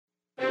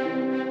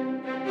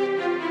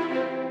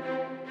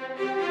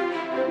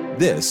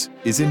This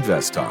is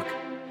Invest Talk.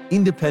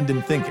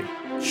 Independent thinking,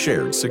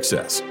 shared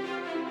success.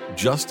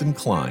 Justin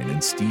Klein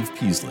and Steve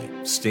Peasley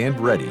stand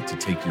ready to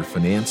take your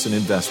finance and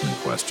investment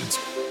questions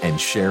and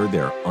share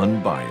their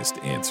unbiased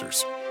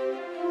answers.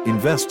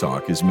 Invest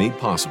Talk is made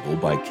possible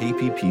by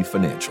KPP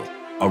Financial,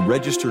 a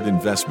registered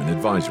investment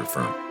advisor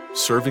firm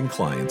serving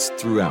clients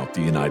throughout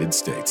the United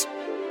States.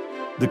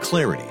 The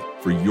clarity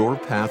for your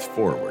path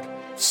forward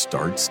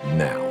starts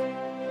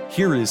now.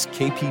 Here is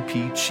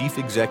KPP Chief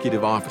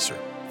Executive Officer,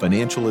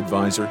 Financial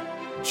Advisor,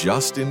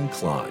 Justin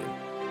Klein.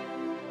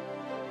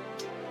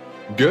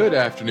 Good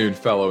afternoon,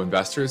 fellow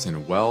investors,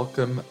 and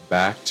welcome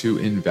back to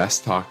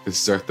Invest Talk.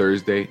 This is our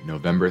Thursday,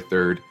 November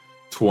 3rd,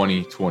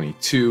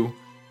 2022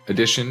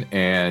 edition,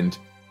 and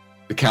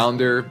the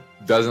calendar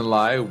doesn't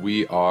lie.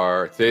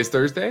 Today's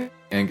Thursday,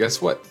 and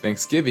guess what?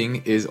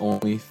 Thanksgiving is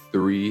only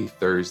 3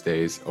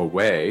 Thursdays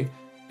away,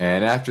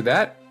 and after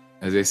that,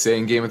 as they say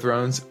in Game of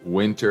Thrones,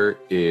 winter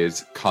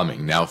is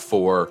coming. Now,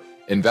 for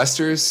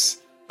investors,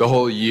 the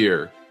whole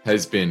year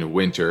has been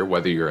winter,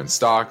 whether you're in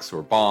stocks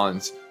or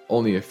bonds,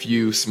 only a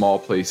few small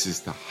places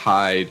to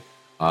hide.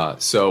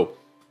 So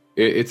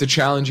it's a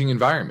challenging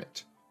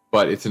environment,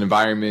 but it's an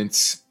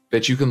environment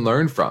that you can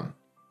learn from.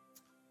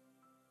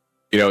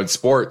 You know, in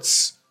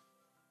sports,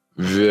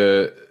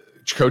 the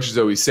coaches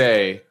always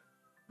say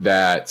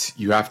that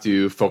you have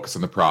to focus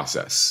on the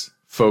process.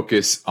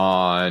 Focus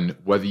on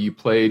whether you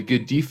played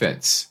good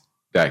defense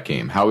that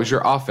game. How was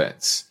your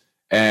offense?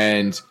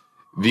 And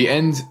the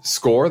end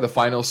score, the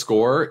final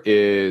score,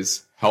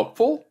 is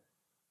helpful,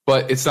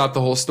 but it's not the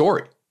whole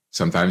story.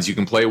 Sometimes you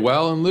can play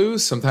well and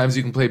lose. Sometimes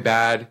you can play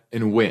bad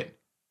and win,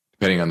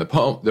 depending on the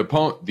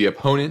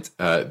opponent,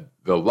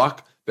 the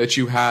luck that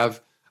you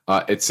have,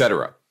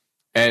 etc.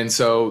 And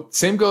so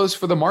same goes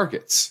for the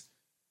markets.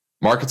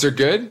 Markets are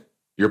good.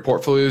 Your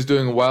portfolio is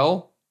doing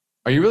well.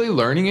 Are you really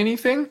learning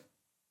anything?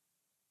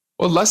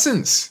 What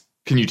lessons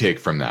can you take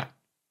from that?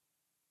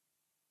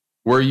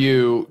 Were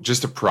you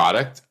just a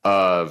product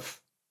of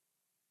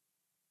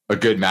a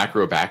good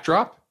macro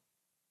backdrop?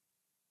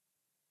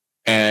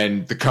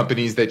 And the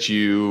companies that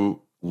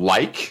you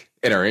like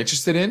and are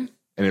interested in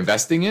and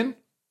investing in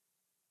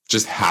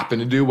just happen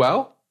to do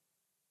well?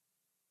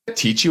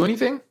 Teach you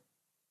anything?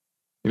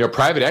 You know,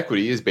 private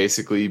equity has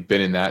basically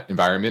been in that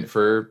environment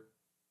for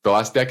the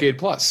last decade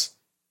plus.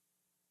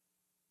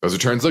 Those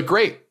returns look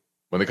great.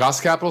 When the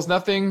cost of capital is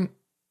nothing,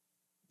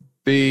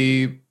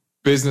 the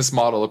business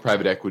model of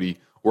private equity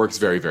works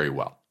very, very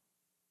well.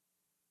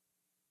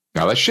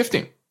 Now that's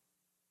shifting.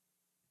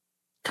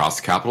 Cost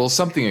of capital is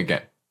something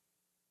again.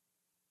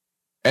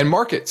 And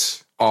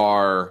markets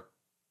are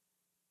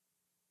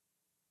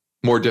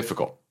more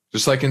difficult.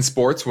 Just like in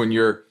sports, when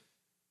you're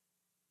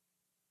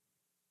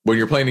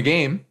playing a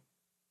game,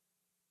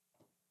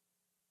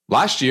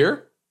 last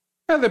year,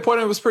 the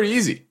opponent was pretty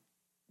easy.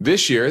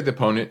 This year, the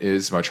opponent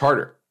is much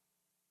harder.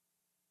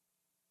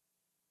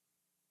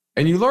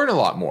 And you learn a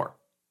lot more.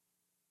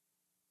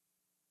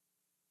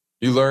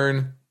 You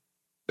learn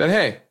that,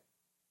 hey,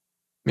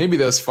 maybe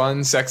those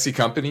fun, sexy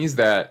companies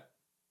that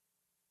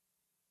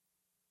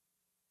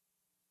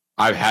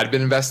I had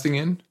been investing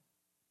in,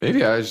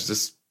 maybe I was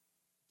just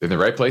in the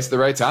right place at the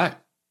right time.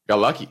 Got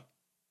lucky.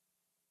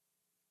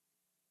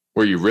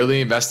 Were you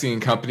really investing in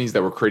companies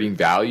that were creating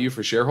value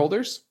for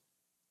shareholders?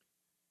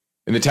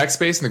 In the tech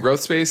space, in the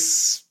growth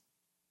space,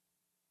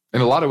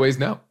 in a lot of ways,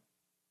 no.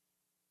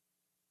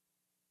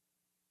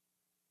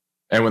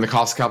 And when the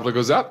cost of capital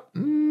goes up,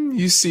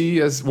 you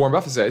see, as Warren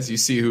Buffett says, you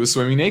see who is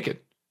swimming naked.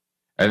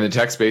 And in the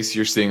tech space,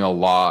 you're seeing a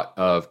lot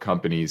of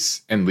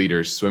companies and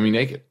leaders swimming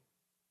naked.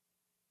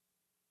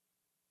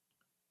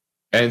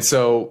 And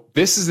so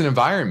this is an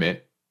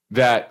environment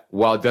that,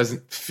 while it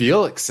doesn't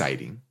feel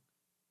exciting,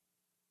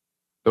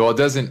 while it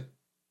doesn't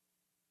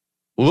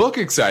look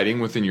exciting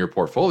within your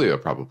portfolio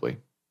probably,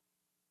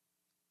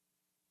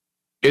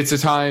 it's a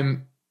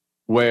time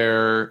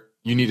where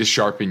you need to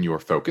sharpen your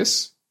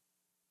focus,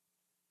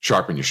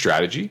 sharpen your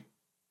strategy,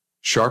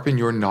 sharpen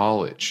your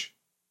knowledge.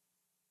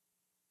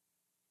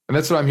 And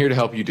that's what I'm here to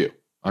help you do.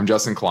 I'm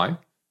Justin Klein,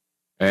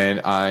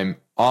 and I'm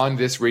on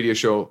this radio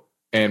show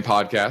and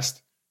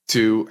podcast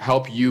to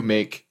help you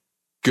make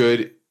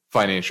good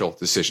financial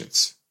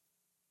decisions.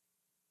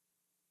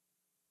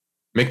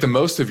 Make the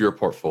most of your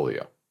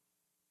portfolio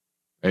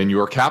and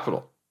your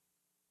capital.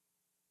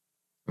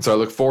 And so I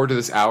look forward to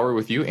this hour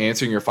with you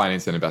answering your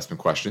finance and investment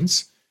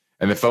questions.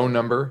 And the phone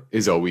number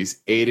is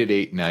always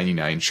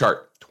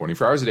 888-99-CHART,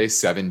 24 hours a day,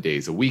 7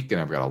 days a week. And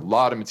I've got a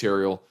lot of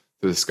material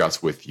to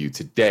discuss with you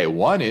today.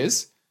 One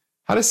is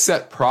how to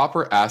set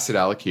proper asset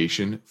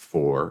allocation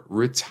for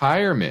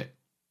retirement.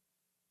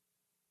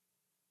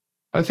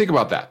 How to think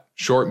about that,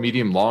 short,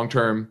 medium, long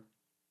term,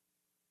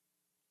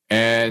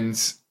 and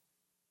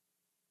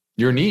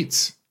your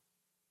needs,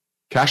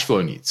 cash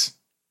flow needs.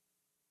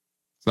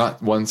 It's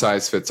not one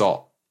size fits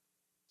all.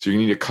 So you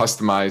need a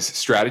customized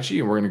strategy,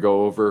 and we're going to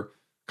go over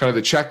kind of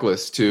the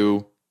checklist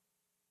to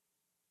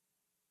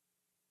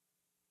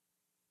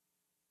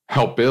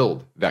help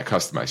build that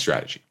customized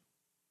strategy.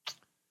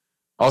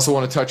 I also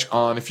want to touch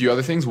on a few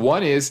other things.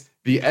 One is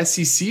the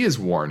SEC is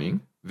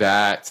warning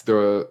that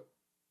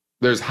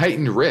there's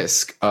heightened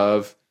risk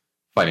of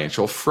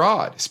financial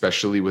fraud,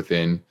 especially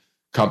within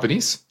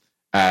companies.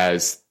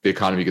 As the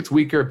economy gets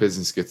weaker,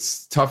 business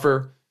gets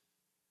tougher,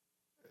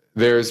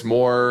 there's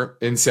more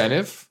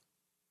incentive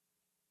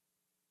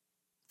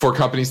for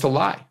companies to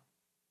lie.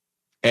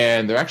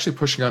 And they're actually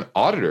pushing on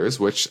auditors,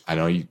 which I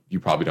know you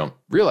probably don't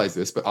realize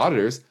this, but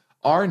auditors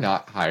are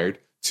not hired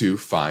to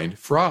find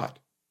fraud.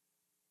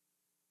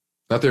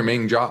 Not their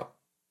main job.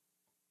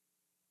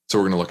 So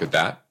we're going to look at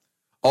that.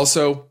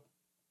 Also,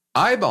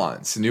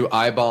 I-bonds, new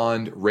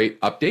I-bond rate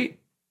update.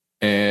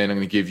 And I'm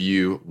going to give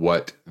you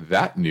what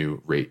that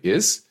new rate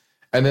is.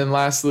 And then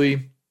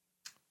lastly,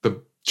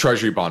 the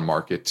Treasury bond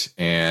market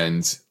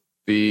and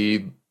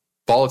the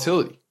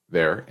volatility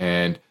there.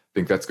 And I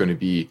think that's going to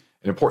be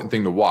an important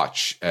thing to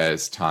watch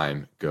as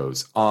time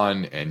goes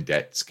on and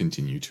debts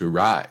continue to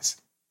rise.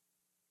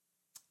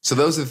 So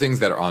those are the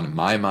things that are on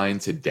my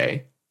mind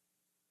today.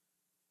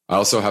 I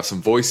also have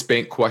some voice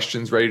bank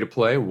questions ready to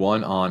play,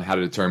 one on how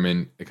to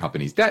determine a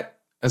company's debt,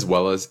 as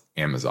well as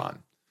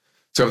Amazon.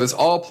 So I have this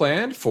all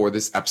planned for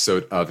this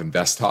episode of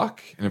Invest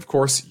Talk, and of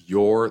course,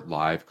 your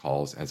live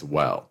calls as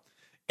well.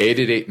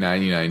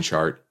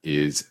 888-99-CHART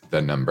is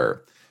the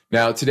number.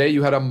 Now, today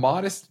you had a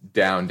modest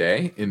down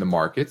day in the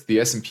markets. The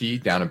S&P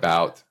down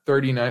about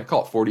 39,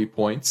 call it 40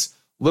 points,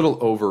 little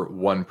over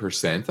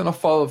 1%. And a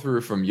follow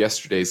through from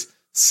yesterday's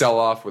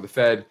sell-off where the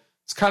Fed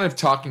is kind of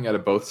talking out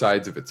of both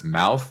sides of its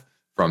mouth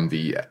from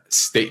the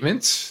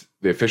statement,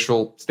 the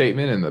official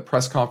statement and the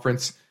press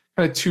conference,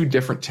 kind of two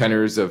different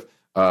tenors of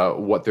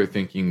what they're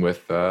thinking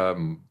with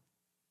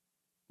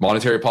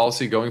monetary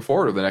policy going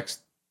forward over the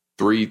next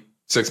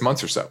 3-6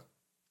 months or so.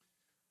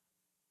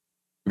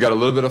 We got a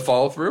little bit of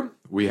follow through.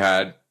 We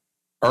had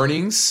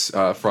earnings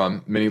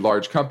from many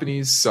large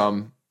companies,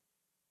 some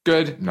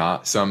good,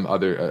 some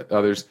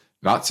others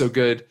not so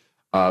good.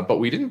 But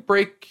we didn't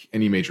break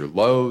any major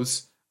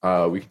lows.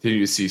 We continue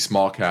to see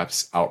small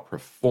caps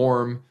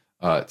outperform.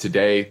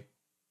 Today,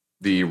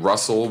 the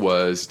Russell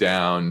was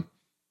down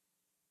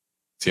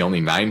to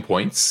only 9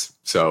 points,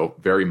 so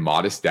very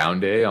modest down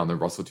day on the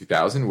Russell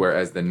 2000,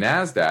 whereas the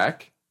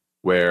NASDAQ,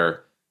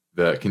 where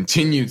the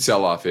continued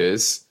sell-off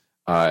is,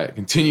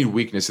 continued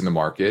weakness in the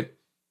market,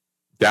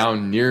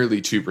 down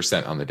nearly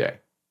 2% on the day.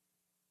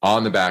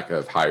 On the back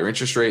of higher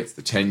interest rates,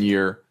 the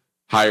 10-year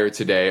higher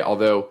today,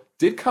 although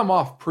did come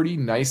off pretty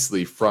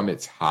nicely from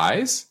its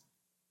highs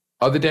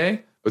of the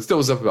day, but still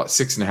was up about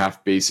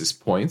 6.5 basis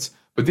points,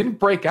 but didn't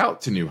break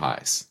out to new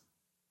highs.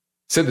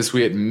 Said this,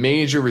 we had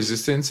major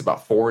resistance,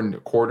 about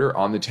 4.25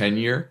 on the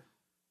 10-year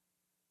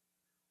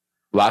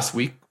last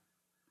week,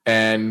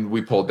 and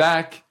we pulled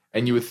back,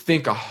 and you would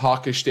think a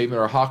hawkish statement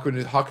or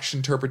a hawkish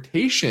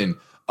interpretation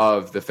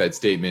of the Fed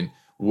statement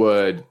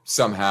would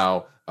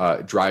somehow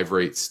drive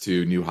rates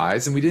to new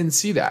highs, and we didn't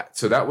see that.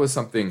 So that was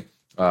something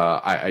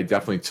I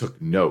definitely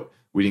took note.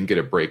 We didn't get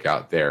a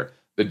breakout there.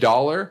 The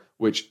dollar,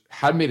 which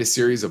had made a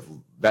series of,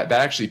 that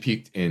actually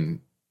peaked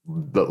in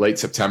the late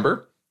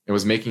September and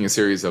was making a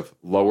series of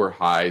lower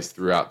highs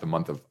throughout the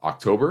month of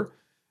October,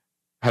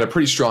 had a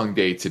pretty strong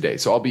day today.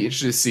 So I'll be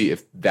interested to see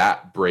if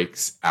that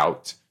breaks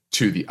out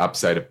to the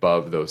upside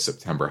above those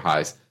September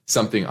highs,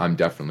 something I'm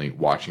definitely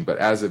watching. But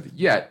as of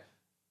yet,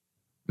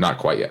 not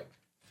quite yet.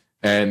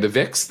 And the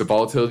VIX, the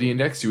volatility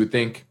index, you would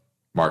think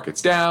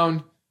market's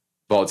down,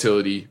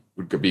 volatility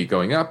would be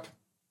going up.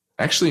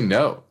 Actually,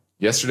 no.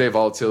 Yesterday,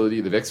 volatility,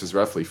 the VIX was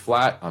roughly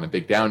flat on a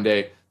big down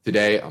day.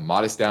 Today, a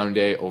modest down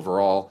day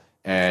overall,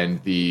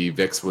 and the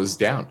VIX was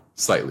down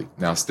slightly.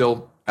 Now,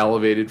 still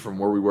elevated from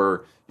where we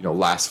were,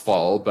 last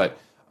fall, but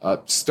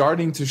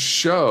starting to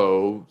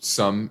show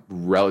some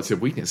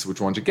relative weakness,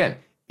 which once again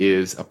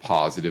is a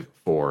positive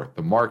for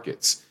the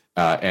markets.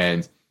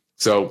 And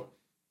so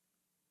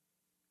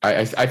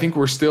I think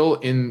we're still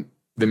in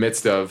the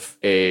midst of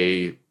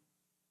a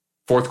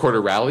fourth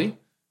quarter rally,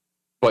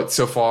 but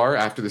so far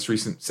after this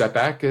recent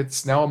setback,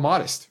 it's now a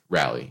modest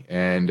rally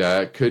and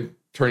could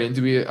turn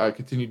into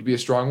continue to be a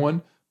strong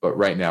one. But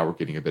right now we're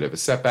getting a bit of a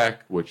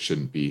setback, which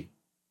shouldn't be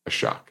a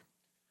shock.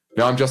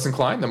 Now, I'm Justin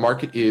Klein. The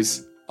market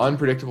is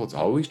unpredictable. It's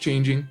always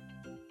changing.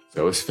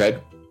 So is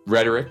Fed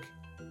rhetoric.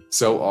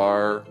 So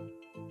are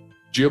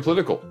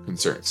geopolitical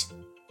concerns.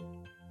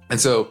 And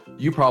so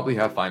you probably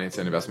have finance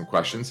and investment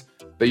questions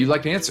that you'd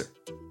like to answer.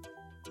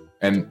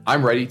 And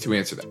I'm ready to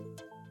answer them.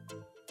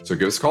 So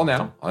give us a call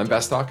now on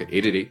Invest Talk at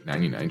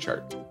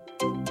 888-99-CHART.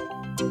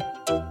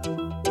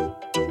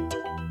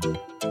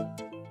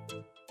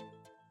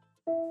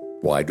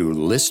 Why do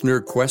listener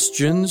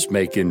questions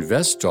make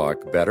Invest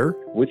Talk better?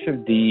 Which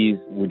of these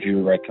would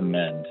you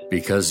recommend?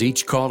 Because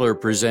each caller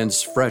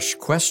presents fresh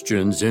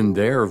questions in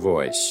their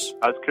voice.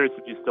 I was curious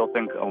if you still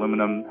think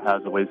aluminum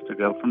has a ways to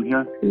go from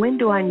here. When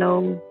do I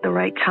know the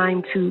right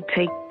time to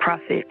take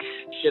profits?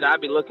 Should I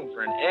be looking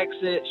for an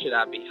exit? Should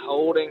I be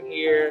holding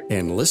here?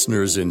 And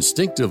listeners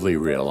instinctively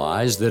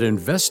realize that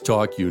Invest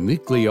Talk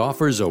uniquely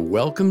offers a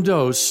welcome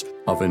dose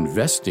of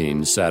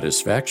investing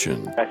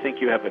satisfaction. I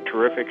think you have a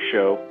terrific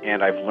show,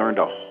 and I've learned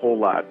a whole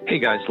lot. Hey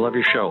guys, love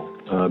your show.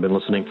 I've been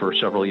listening for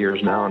several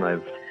years now, and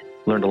I've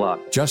Learned a lot.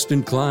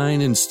 Justin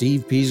Klein and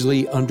Steve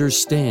Peasley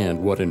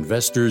understand what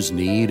investors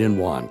need and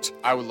want.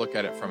 I would look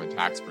at it from a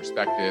tax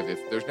perspective.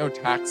 If there's no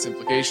tax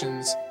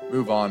implications,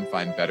 move on,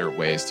 find better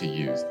ways to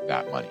use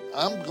that money.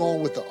 I'm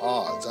going with the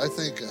odds. I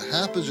think a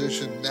half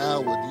position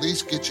now would at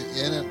least get you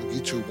in it and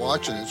get you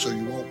watching it so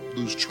you won't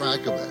lose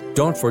track of it.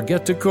 Don't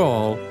forget to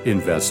call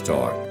Invest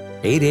Talk,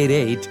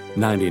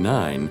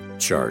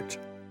 888-99-CHART.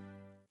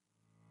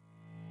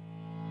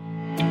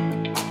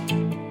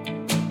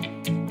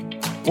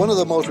 One of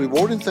the most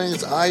rewarding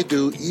things I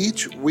do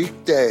each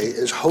weekday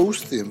is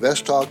host the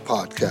Invest Talk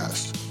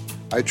podcast.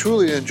 I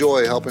truly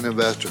enjoy helping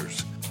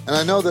investors, and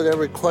I know that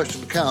every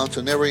question counts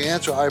and every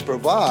answer I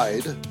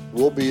provide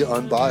will be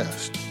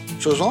unbiased.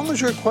 So as long as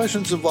your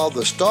questions involve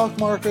the stock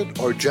market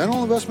or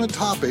general investment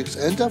topics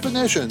and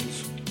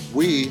definitions,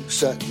 we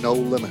set no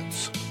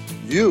limits.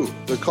 You,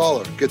 the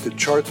caller, get to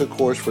chart the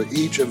course for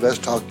each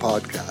Invest Talk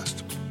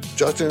podcast.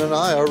 Justin and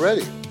I are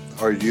ready.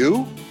 Are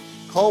you?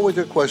 Call with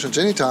your questions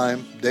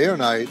anytime, day or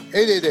night,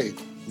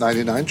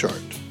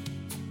 888-99-CHART.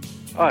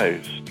 Hi,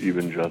 Steve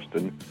and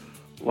Justin.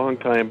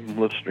 Long-time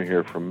listener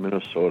here from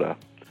Minnesota.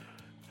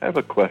 I have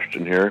a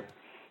question here.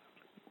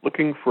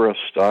 Looking for a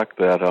stock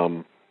that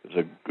is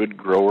a good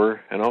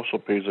grower and also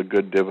pays a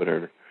good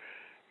dividend.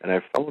 And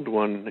I found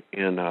one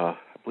in, I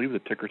believe the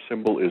ticker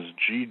symbol is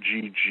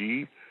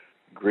GGG,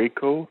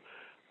 Graco.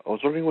 I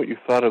was wondering what you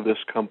thought of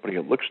this company.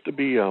 It looks to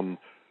be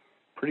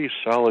pretty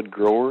solid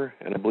grower,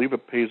 and I believe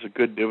it pays a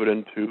good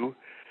dividend too.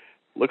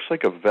 Looks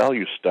like a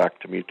value stock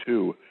to me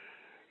too.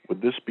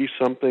 Would this be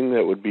something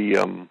that would be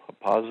a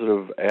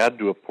positive add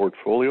to a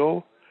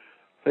portfolio?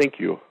 Thank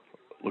you.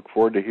 Look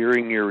forward to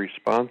hearing your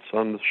response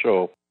on the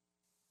show.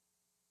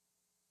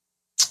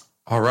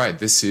 All right,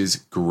 this is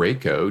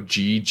Graco.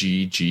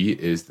 GGG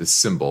is the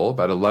symbol,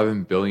 about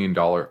 $11 billion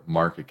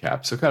market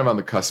cap. So kind of on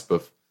the cusp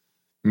of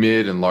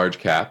mid and large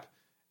cap.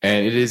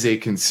 And it is a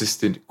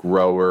consistent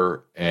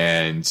grower,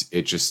 and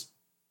it just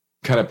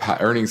kind of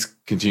earnings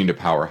continue to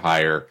power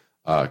higher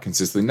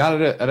consistently,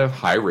 not at a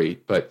high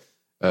rate, but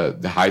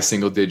the high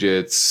single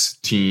digits,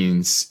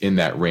 teens, in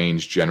that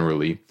range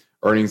generally.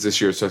 Earnings this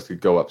year starts to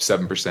go up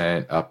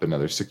 7%, up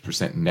another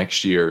 6%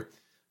 next year.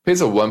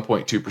 Pays a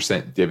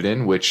 1.2%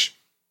 dividend, which,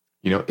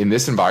 in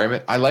this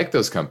environment, I like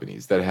those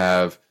companies that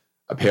have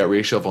a payout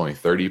ratio of only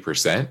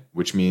 30%,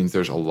 which means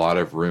there's a lot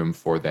of room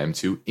for them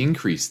to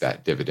increase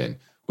that dividend,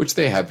 which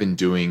they have been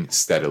doing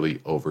steadily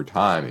over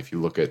time. If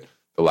you look at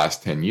the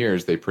last 10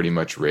 years, they pretty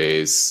much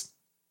raise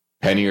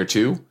a penny or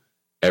two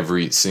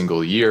every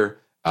single year.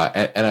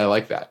 And I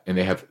like that. And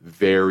they have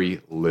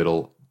very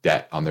little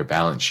debt on their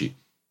balance sheet.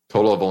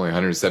 Total of only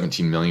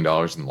 $117 million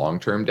in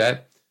long-term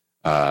debt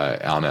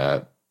on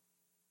a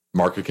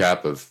market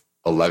cap of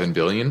 $11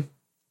 billion.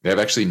 They have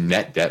actually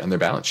net debt on their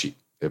balance sheet.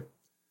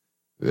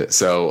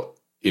 So,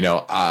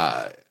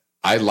 I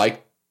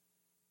like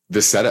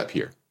the setup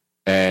here.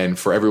 And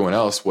for everyone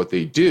else, what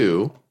they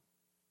do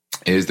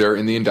is they're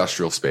in the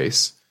industrial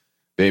space.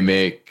 They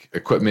make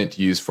equipment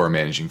used for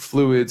managing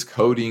fluids,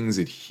 coatings,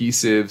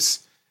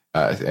 adhesives,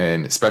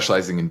 and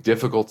specializing in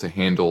difficult to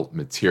handle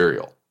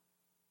material.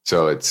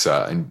 So it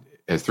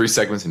has three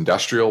segments: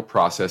 industrial,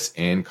 process,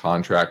 and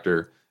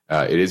contractor.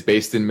 It is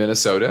based in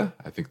Minnesota.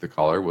 I think the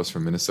caller was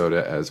from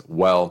Minnesota as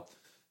well.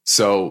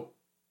 So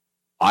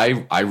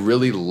I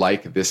really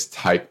like this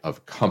type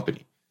of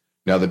company.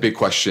 Now, the big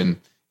question,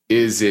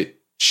 is it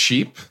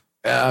cheap?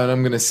 And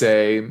I'm going to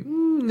say,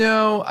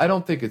 no, I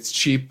don't think it's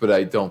cheap, but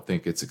I don't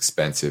think it's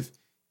expensive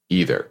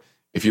either.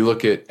 If you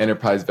look at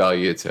enterprise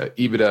value to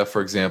EBITDA,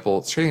 for example,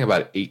 it's trading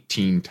about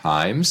 18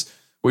 times,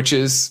 which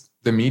is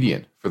the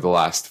median for the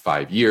last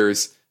 5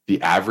 years.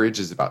 The average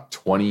is about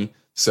 20.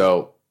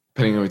 So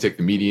depending on when we take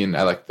the median,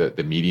 I like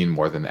the median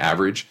more than the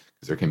average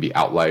because there can be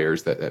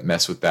outliers that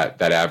mess with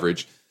that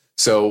average.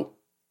 So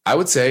I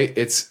would say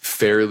it's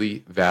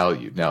fairly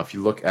valued. Now, if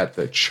you look at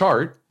the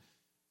chart,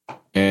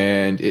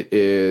 and it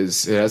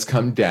has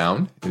come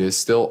down. It is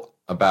still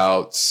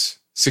about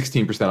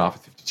 16% off a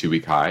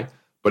 52-week high,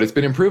 but it's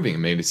been improving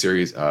and made a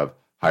series of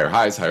higher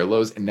highs, higher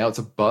lows, and now it's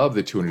above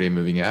the 200-day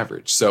moving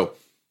average. So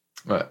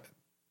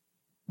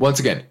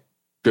once again,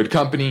 good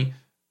company.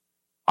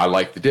 I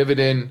like the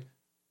dividend,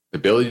 the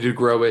ability to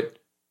grow it,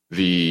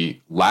 the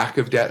lack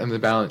of debt on the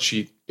balance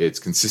sheet, its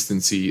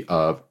consistency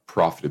of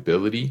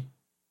profitability.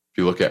 If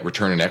you look at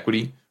return on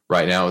equity,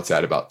 right now it's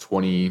at about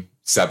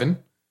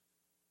 27.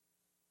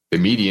 The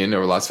median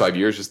over the last 5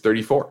 years is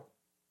 34.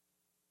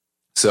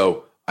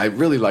 So I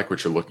really like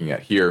what you're looking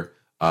at here,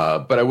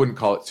 but I wouldn't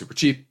call it super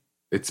cheap.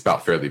 It's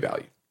about fairly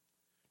valued.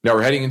 Now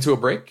we're heading into a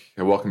break.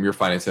 I welcome your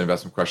finance and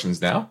investment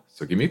questions now.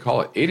 So give me a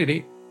call at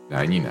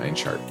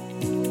 888-99-CHART.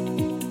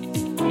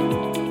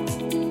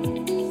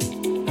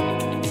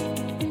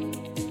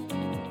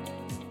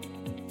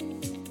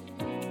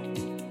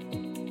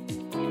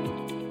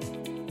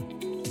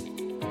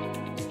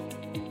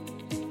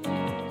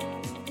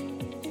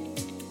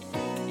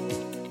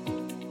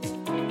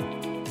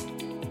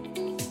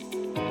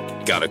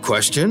 Got a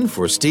question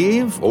for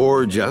Steve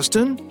or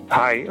Justin?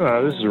 Hi,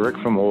 this is Rick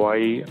from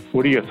Hawaii.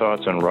 What are your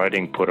thoughts on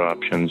writing put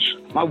options?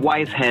 My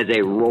wife has a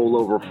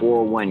rollover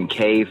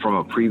 401k from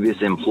a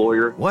previous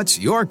employer. What's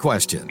your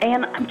question?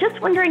 And I'm just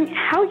wondering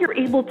how you're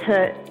able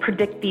to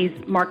predict these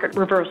market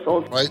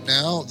reversals. Right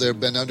now, they've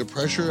been under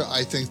pressure.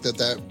 I think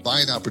that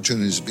buying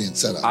opportunity is being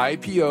set up.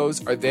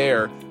 IPOs are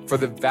there for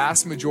the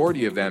vast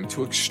majority of them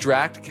to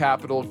extract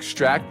capital,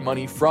 extract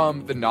money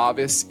from the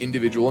novice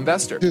individual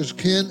investor. Here's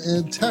Ken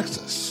in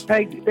Texas.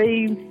 Hey,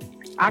 Steve.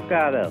 I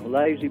got a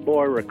Lazy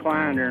Boy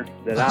recliner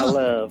that I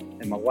love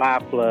and my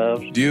wife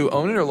loves. Do you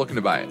own it or looking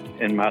to buy it?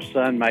 And my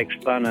son makes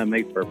fun of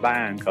me for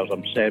buying because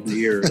I'm 70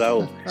 years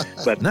old.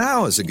 But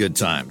now is a good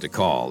time to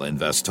call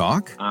Invest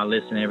Talk. I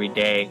listen every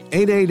day.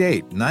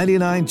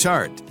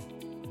 888-99-CHART.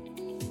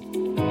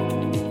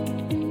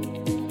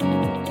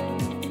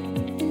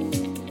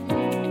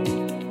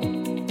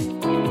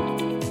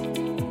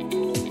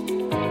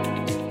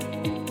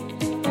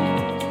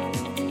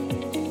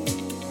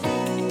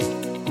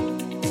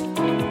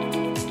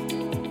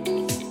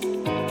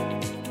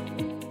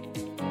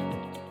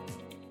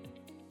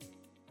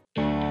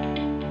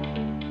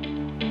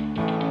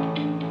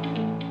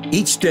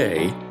 Each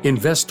day,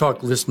 Invest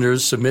Talk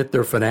listeners submit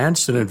their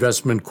finance and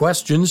investment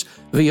questions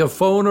via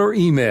phone or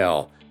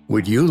email.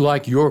 Would you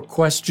like your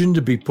question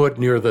to be put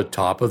near the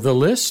top of the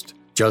list?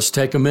 Just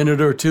take a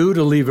minute or two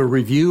to leave a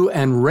review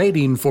and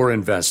rating for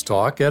Invest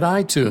Talk at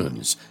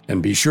iTunes,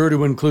 and be sure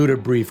to include a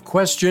brief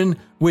question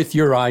with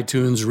your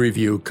iTunes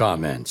review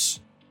comments.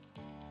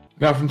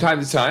 Now, from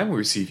time to time, we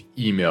receive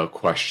email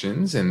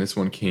questions, and this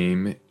one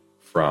came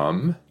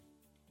from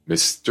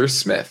Mr.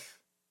 Smith.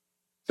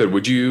 Said,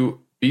 would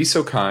you be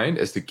so kind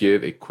as to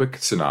give a quick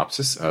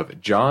synopsis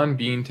of John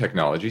Bean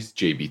Technologies,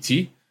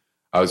 JBT?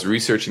 I was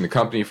researching the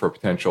company for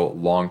potential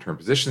long-term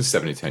positions,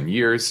 7 to 10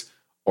 years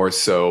or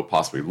so,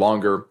 possibly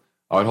longer.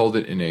 I would hold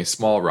it in a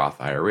small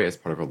Roth IRA as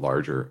part of a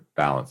larger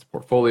balanced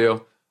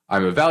portfolio.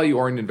 I'm a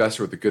value-oriented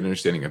investor with a good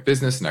understanding of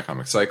business and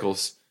economic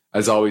cycles.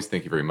 As always,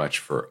 thank you very much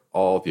for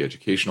all the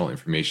educational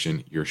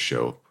information your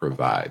show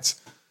provides.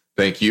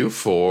 Thank you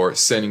for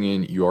sending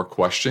in your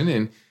question.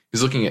 And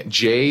he's looking at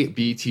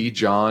JBT,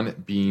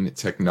 John Bean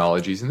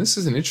Technologies. And this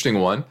is an interesting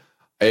one.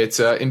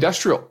 It's an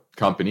industrial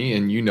company.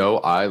 And you know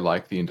I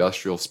like the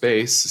industrial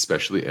space,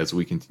 especially as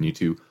we continue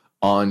to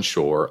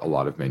onshore a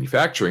lot of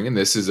manufacturing. And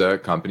this is a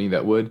company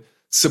that would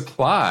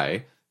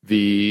supply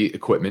the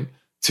equipment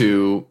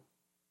to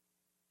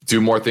do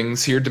more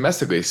things here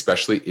domestically,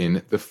 especially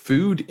in the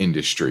food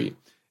industry.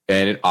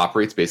 And it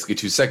operates basically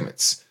two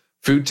segments: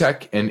 food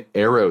tech and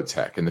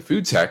aerotech. And the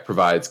food tech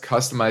provides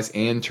customized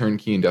and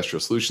turnkey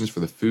industrial solutions for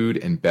the food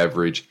and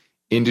beverage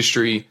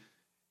industry,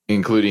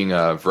 including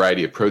a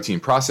variety of protein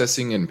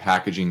processing and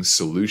packaging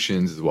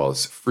solutions, as well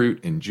as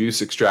fruit and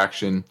juice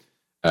extraction,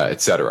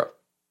 etc.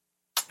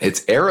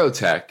 Its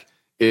aerotech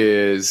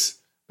has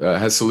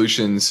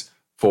solutions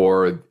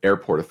for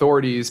airport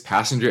authorities,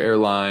 passenger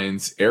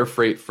airlines, air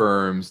freight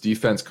firms,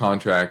 defense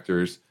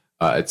contractors,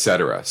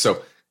 etc.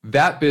 So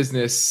that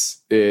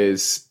business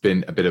has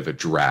been a bit of a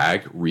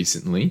drag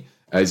recently,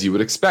 as you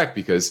would expect,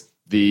 because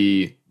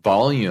the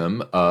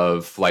volume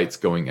of flights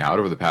going out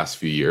over the past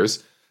few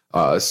years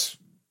has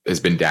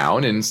been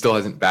down and still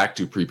hasn't back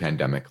to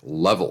pre-pandemic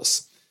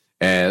levels.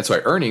 And that's why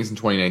earnings in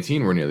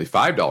 2019 were nearly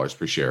 $5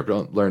 per share,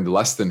 but learned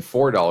less than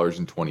 $4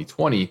 in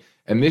 2020.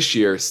 And this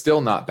year, still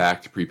not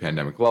back to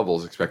pre-pandemic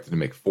levels, expected to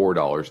make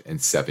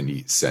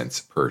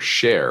 $4.70 per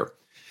share.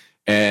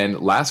 And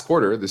last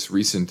quarter, this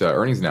recent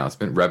earnings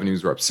announcement,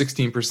 revenues were up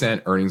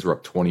 16%, earnings were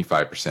up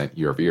 25%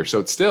 year over year. So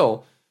it's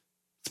still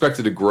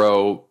expected to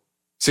grow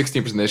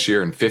 16% this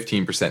year and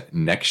 15%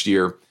 next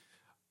year.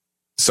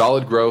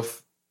 Solid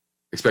growth,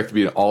 expected to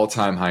be an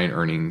all-time high in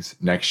earnings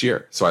next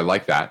year. So I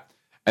like that.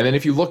 And then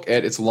if you look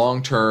at its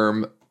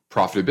long-term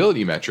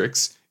profitability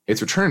metrics, its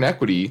return on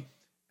equity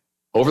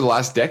over the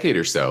last decade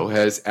or so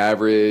has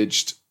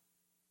averaged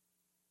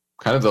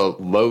kind of the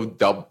low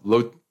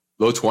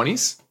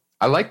 20s.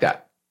 I like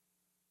that.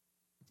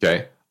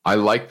 Okay. I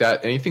like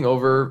that. Anything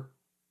over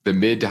the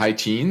mid to high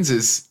teens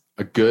is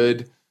a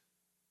good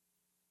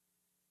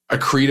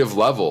accretive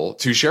level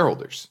to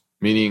shareholders,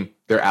 meaning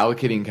they're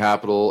allocating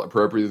capital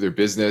appropriately. Their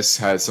business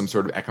has some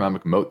sort of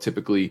economic moat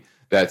typically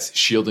that's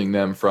shielding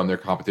them from their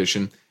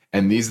competition.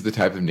 And these are the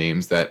type of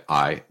names that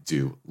I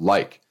do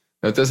like.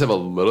 Now, it does have a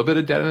little bit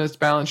of debt on its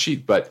balance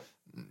sheet, but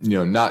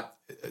not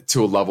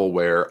to a level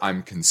where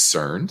I'm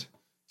concerned.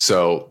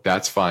 So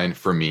that's fine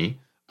for me.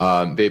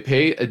 They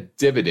pay a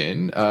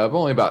dividend of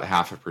only about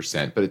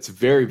 0.5%, but it's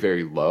very,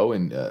 very low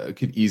and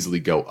could easily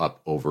go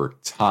up over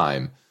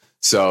time.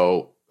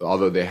 So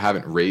although they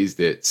haven't raised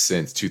it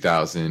since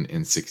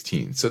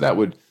 2016. So that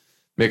would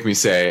make me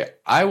say,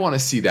 I want to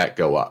see that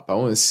go up. I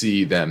want to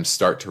see them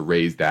start to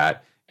raise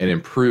that and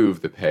improve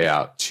the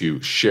payout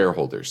to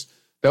shareholders.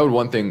 That would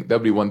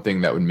be one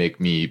thing that would make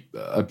me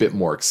a bit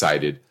more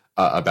excited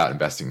about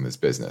investing in this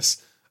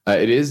business.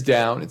 It is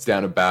down. It's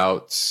down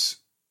about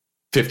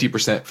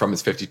 50% from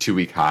its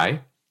 52-week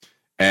high.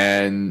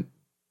 And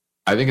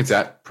I think it's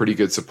at pretty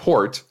good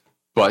support.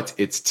 but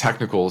its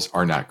technicals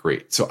are not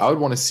great. So I would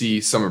want to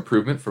see some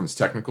improvement from its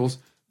technicals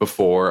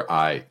before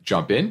I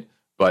jump in.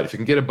 But if it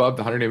can get above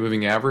the 100-day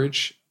moving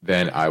average,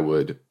 then I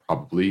would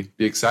probably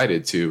be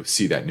excited to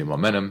see that new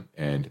momentum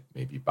and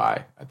maybe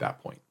buy at that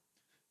point.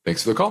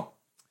 Thanks for the call.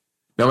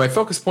 Now, my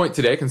focus point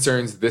today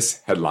concerns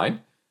this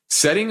headline: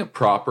 setting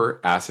proper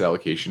asset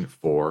allocation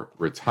for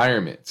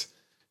retirement.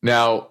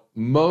 Now,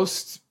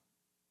 most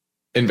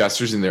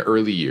investors in their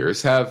early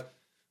years have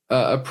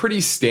a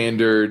pretty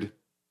standard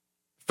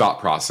thought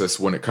process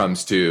when it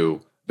comes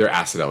to their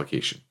asset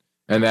allocation.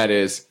 And that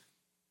is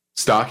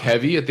stock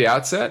heavy at the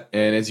outset.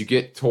 And as you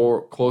get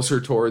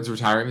closer towards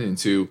retirement,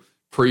 into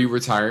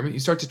pre-retirement, you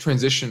start to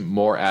transition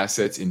more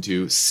assets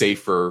into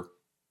safer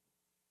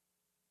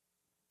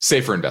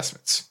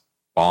investments,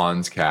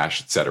 bonds,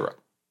 cash, etc.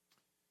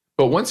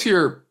 But once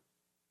you're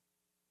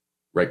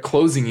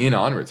closing in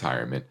on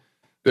retirement,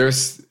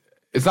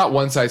 it's not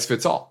one size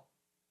fits all.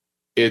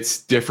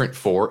 It's different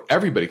for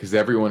everybody because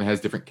everyone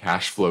has different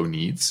cash flow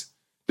needs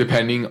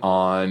depending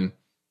on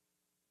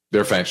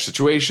their financial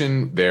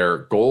situation, their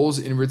goals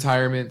in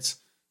retirement.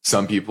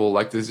 Some people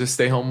like to just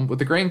stay home with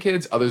the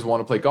grandkids. Others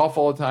want to play golf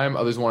all the time.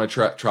 Others want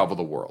to travel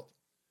the world.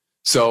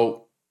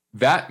 So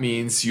that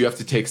means you have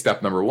to take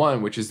step number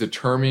one, which is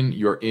determine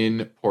your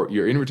in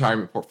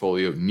retirement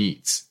portfolio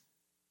needs.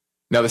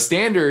 Now, the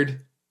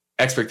standard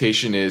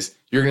expectation is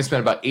you're going to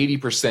spend about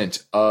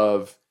 80%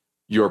 of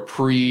your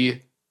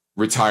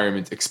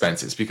pre-retirement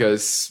expenses,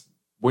 because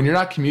when you're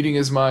not commuting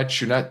as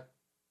much, you're not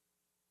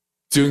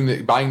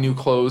buying new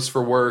clothes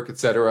for work,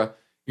 etc.,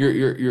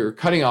 you're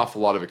cutting off a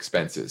lot of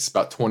expenses,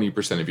 about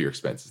 20% of your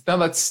expenses. Now,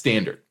 that's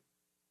standard.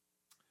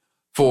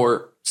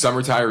 For some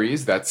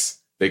retirees,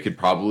 they could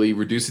probably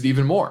reduce it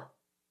even more.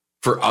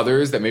 For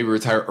others that maybe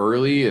retire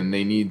early and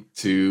they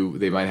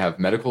might have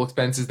medical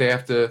expenses they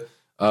have to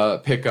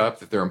pick up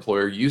that their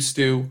employer used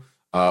to,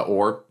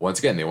 or once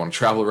again, they want to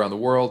travel around the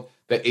world,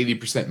 that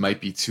 80%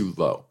 might be too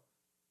low.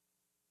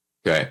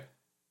 Okay.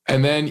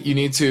 And then you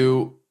need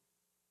to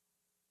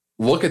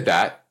look at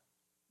that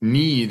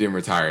need in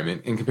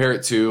retirement and compare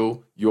it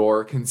to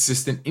your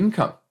consistent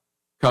income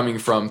coming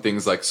from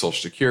things like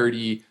Social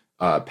Security,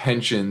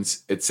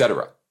 pensions,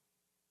 etc.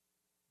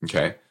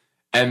 Okay.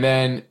 And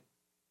then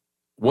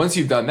once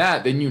you've done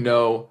that, then you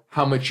know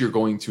how much you're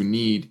going to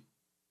need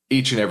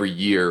each and every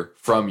year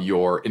from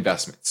your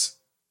investments.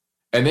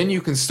 And then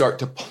you can start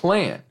to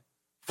plan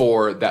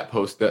for that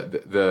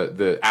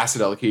the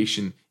asset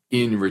allocation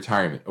in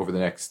retirement over the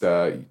next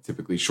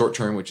typically short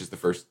term, which is the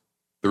first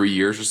 3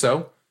 years or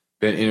so,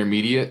 then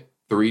intermediate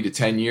 3 to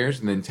 10 years,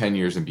 and then 10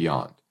 years and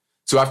beyond.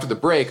 So after the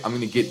break, I'm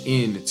going to get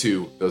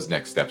into those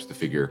next steps to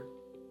figure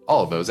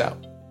all of those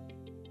out.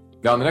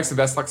 Now, in the next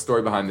InvestTalk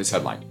story behind this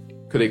headline,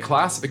 could a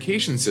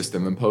classification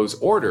system impose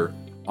order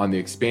on the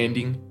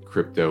expanding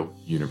crypto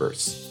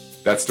universe?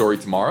 That story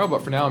tomorrow,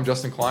 but for now, I'm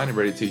Justin Klein and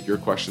ready to take your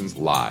questions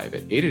live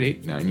at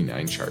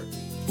 888-99-CHART.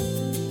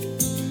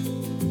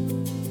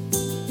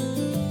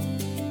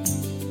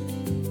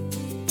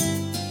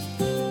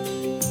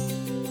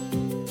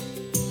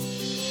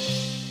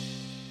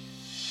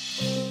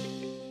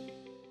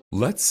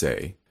 Let's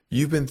say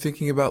you've been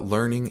thinking about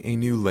learning a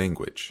new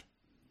language.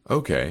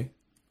 Okay,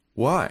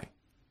 why?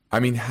 I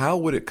mean, how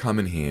would it come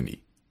in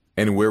handy?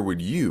 And where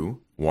would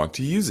you want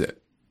to use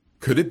it?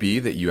 Could it be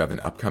that you have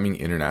an upcoming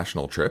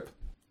international trip?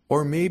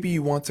 Or maybe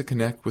you want to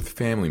connect with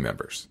family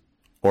members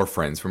or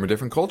friends from a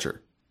different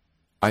culture?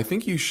 I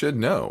think you should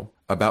know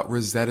about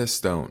Rosetta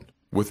Stone.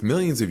 With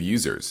millions of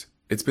users,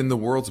 it's been the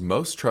world's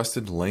most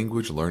trusted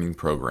language learning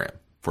program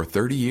for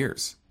 30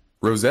 years.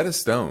 Rosetta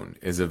Stone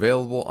is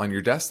available on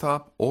your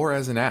desktop or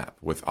as an app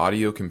with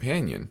Audio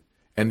Companion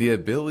and the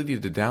ability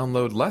to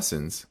download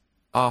lessons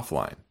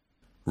offline.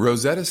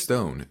 Rosetta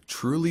Stone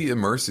truly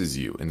immerses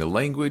you in the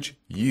language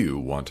you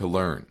want to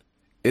learn.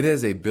 It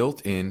has a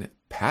built-in,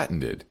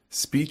 patented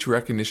speech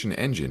recognition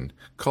engine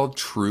called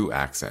True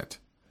Accent.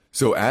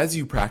 So as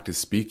you practice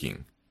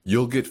speaking,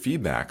 you'll get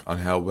feedback on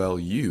how well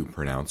you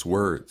pronounce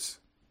words.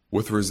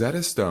 With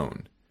Rosetta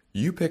Stone,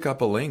 you pick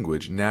up a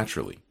language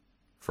naturally,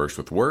 first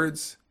with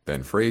words,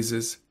 then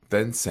phrases,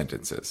 then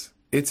sentences.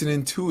 It's an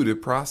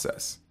intuitive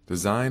process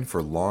designed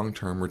for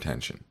long-term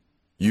retention.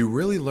 You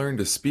really learn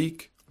to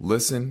speak,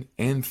 listen,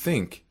 and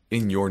think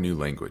in your new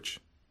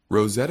language.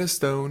 Rosetta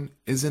Stone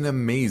is an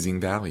amazing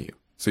value,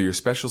 so your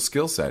special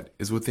skill set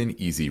is within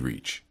easy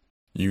reach.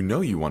 You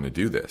know you want to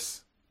do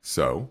this,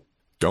 so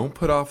don't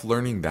put off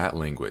learning that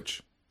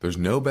language. There's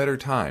no better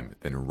time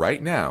than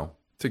right now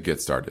to get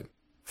started.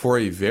 For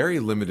a very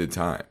limited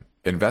time,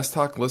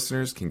 InvestTalk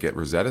listeners can get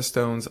Rosetta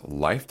Stone's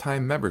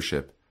lifetime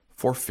membership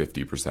for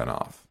 50%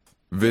 off.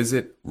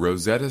 Visit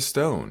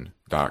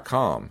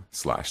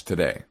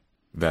rosettastone.com/today.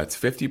 That's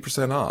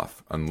 50%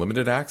 off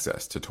unlimited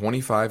access to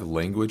 25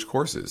 language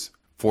courses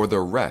for the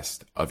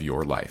rest of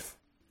your life.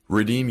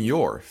 Redeem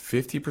your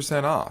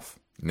 50% off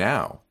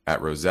now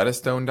at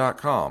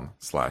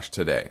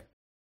rosettastone.com/today.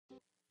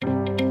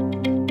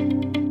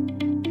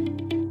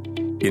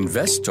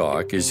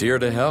 InvestTalk is here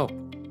to help.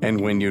 And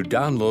when you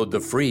download the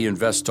free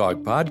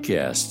InvestTalk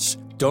podcasts,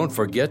 don't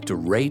forget to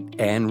rate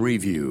and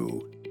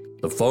review.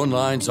 The phone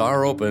lines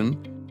are open,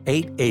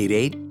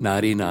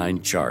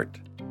 888-99-CHART.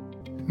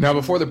 Now,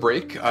 before the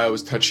break, I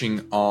was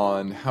touching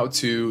on how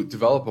to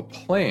develop a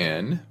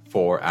plan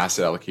for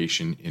asset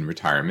allocation in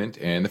retirement.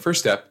 And the first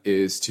step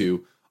is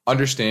to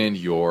understand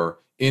your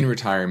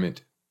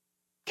in-retirement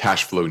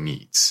cash flow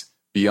needs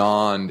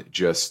beyond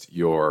just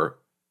your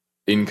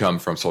income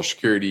from Social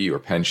Security or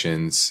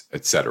pensions,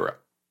 etc.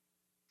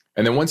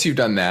 And then once you've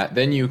done that,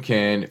 then you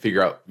can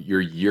figure out your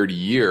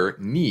year-to-year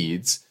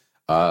needs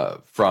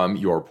from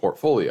your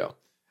portfolio.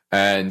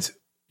 And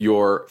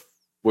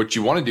what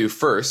you want to do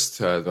first,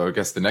 though I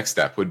guess the next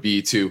step would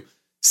be to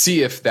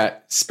see if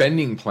that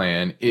spending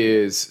plan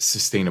is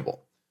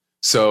sustainable.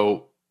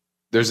 So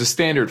there's a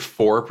standard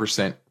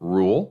 4%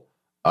 rule,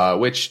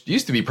 which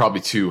used to be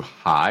probably too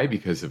high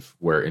because of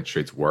where interest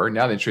rates were.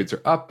 Now the interest rates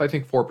are up. I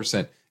think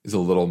 4% is a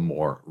little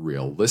more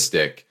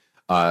realistic.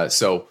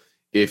 So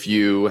if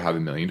you have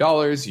 $1 million,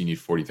 you need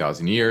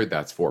 $40,000 a year,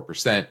 that's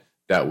 4%.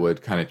 That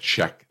would kind of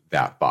check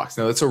that box.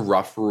 Now that's a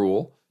rough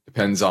rule.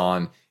 Depends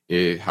on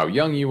how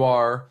young you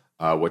are,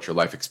 what your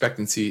life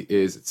expectancy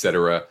is,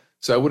 etc.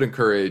 So I would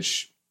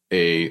encourage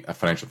a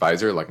financial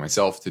advisor like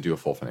myself to do a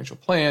full financial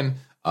plan,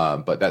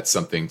 but that's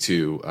something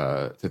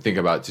to think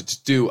about,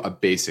 to do a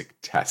basic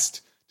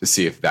test to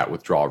see if that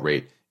withdrawal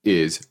rate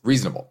is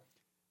reasonable.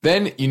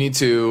 Then you need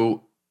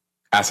to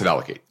asset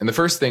allocate. And the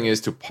first thing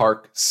is to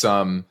park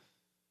some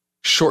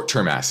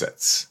short-term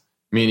assets,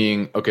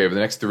 meaning, okay, over the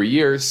next 3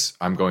 years,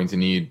 I'm going to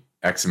need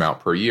X amount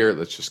per year.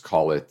 Let's just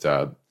call it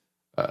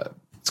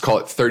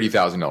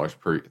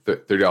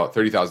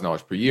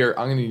 $30,000 per year.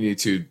 I'm going to need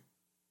to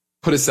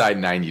put aside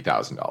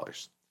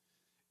 $90,000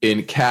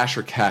 in cash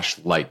or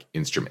cash-like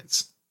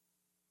instruments.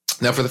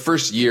 Now, for the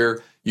first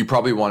year, you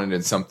probably wanted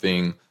in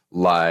something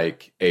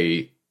like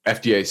a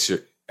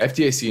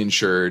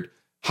FDIC-insured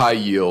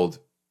high-yield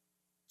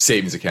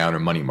savings account or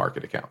money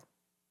market account,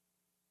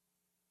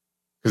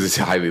 because it's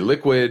highly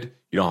liquid.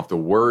 You don't have to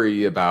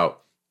worry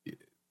about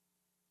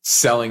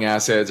selling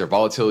assets or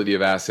volatility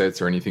of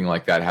assets or anything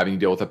like that, having to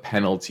deal with a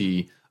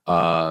penalty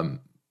or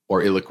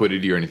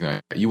illiquidity or anything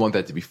like that. You want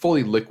that to be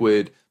fully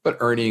liquid, but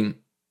earning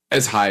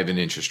as high of an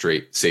interest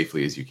rate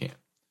safely as you can.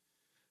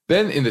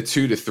 Then in the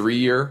 2 to 3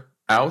 year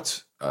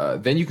out,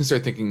 then you can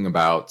start thinking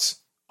about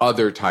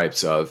other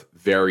types of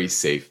very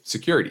safe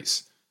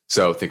securities.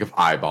 So think of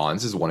I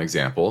bonds as one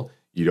example.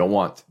 You don't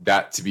want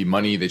that to be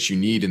money that you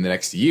need in the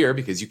next year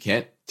because you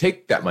can't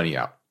take that money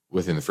out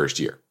within the first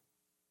year,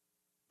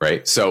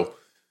 right? So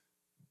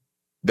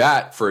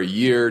that for a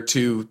year,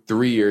 2,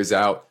 3 years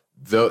out,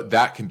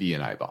 that can be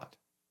an I bond.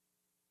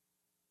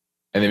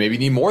 And then maybe you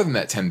need more than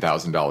that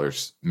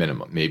 $10,000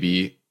 minimum.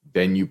 Maybe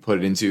then you put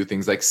it into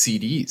things like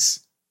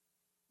CDs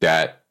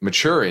that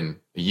mature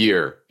in a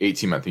year,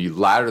 18 months, and you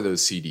ladder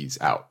those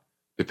CDs out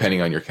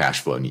depending on your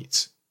cash flow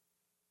needs.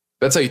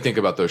 That's how you think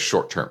about those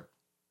short-term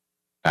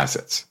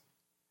assets.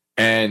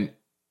 And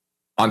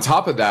on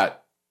top of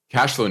that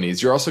cash flow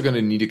needs, you're also going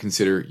to need to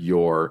consider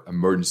your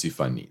emergency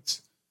fund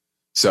needs.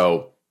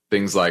 So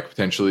things like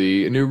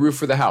potentially a new roof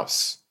for the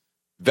house,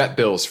 vet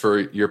bills for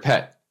your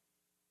pet,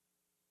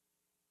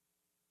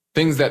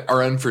 things that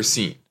are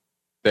unforeseen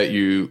that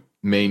you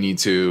may need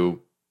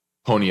to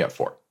pony up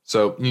for.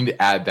 So you need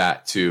to add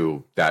that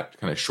to that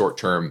kind of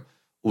short-term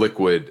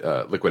liquid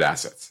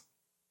assets.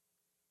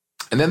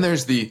 And then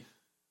there's the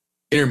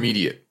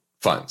intermediate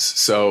funds.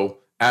 So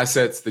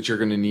assets that you're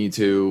going to need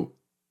to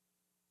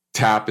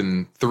tap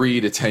in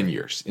 3 to 10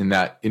 years in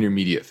that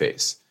intermediate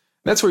phase.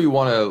 That's where you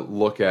want to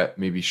look at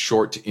maybe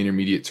short to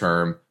intermediate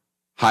term,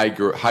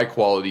 high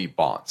quality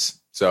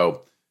bonds.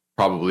 So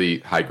probably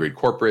high grade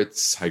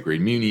corporates, high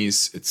grade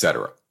munis,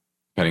 etc.,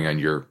 depending on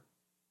your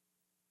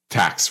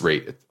tax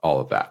rate, all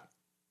of that.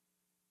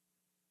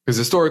 Because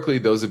historically,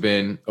 those have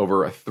been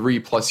over a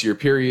 3+ year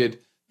period,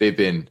 they've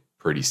been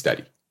pretty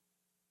steady.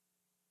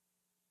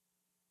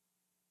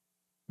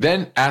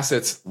 Then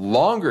assets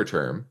longer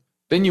term,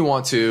 then you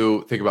want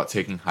to think about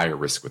taking higher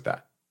risk with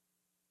that.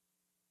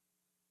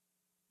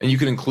 And you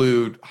can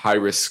include high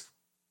risk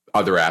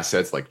other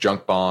assets like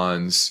junk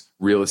bonds,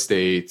 real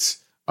estate,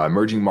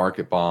 emerging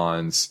market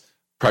bonds,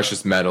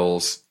 precious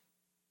metals,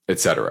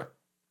 etc.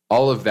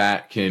 All of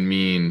that can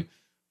mean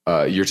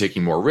you're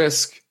taking more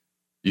risk,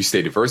 you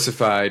stay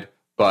diversified,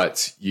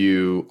 but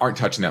you aren't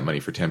touching that money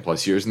for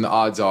 10+ years. And the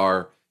odds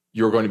are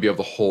you're going to be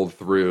able to hold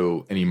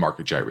through any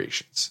market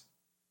gyrations.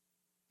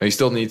 Now, you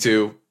still need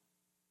to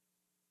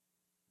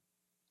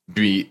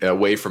be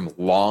away from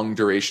long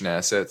duration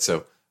assets.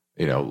 So,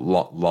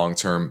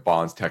 long-term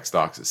bonds, tech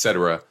stocks,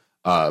 etc.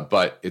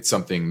 But it's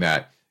something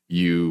that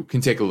you can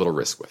take a little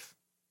risk with.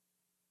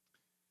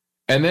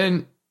 And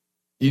then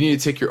you need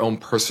to take your own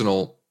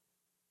personal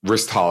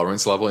risk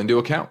tolerance level into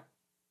account,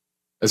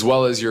 as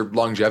well as your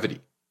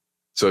longevity.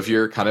 So if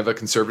you're kind of a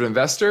conservative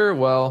investor,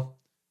 well,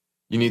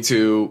 you need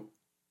to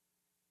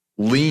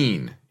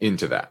lean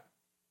into that.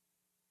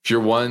 If you're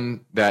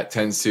one that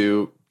tends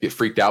to get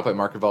freaked out by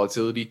market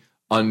volatility,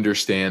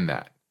 understand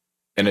that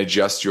and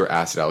adjust your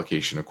asset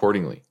allocation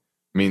accordingly.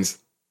 It means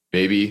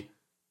maybe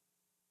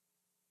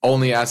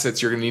only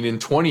assets you're going to need in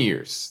 20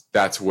 years,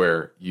 that's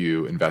where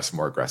you invest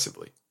more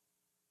aggressively.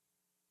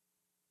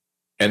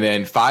 And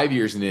then 5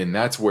 years and in,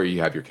 that's where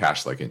you have your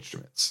cash-like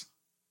instruments,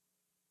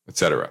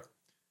 etc.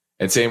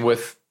 And same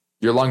with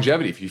your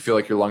longevity. If you feel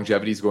like your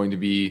longevity is going to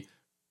be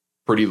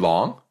pretty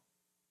long,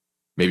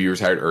 maybe you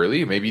retired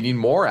early, maybe you need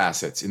more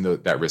assets in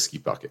that risky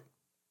bucket.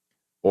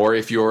 Or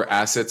if your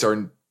assets are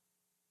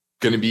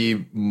going to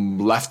be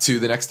left to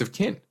the next of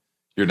kin,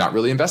 you're not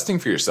really investing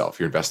for yourself.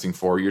 You're investing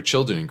for your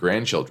children and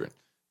grandchildren.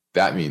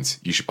 That means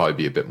you should probably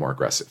be a bit more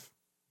aggressive.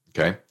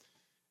 Okay.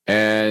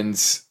 And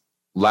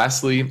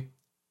lastly,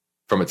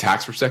 from a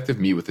tax perspective,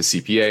 meet with the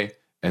CPA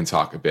and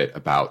talk a bit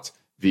about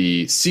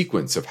the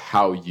sequence of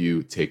how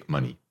you take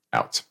money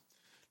out.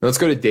 Now let's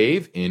go to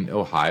Dave in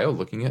Ohio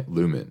looking at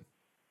Lumen.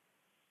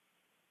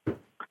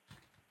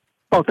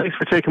 Oh, thanks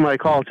for taking my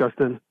call,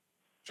 Justin.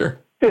 Sure.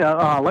 Yeah,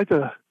 I'd like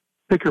to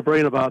pick your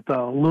brain about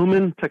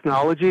Lumen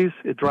Technologies.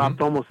 It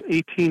dropped almost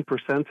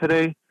 18%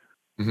 today.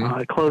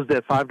 It closed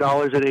at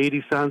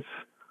 $5.80.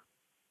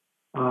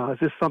 Is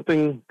this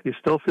something you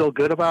still feel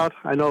good about?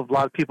 I know a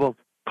lot of people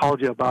called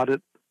you about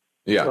it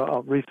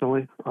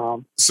recently.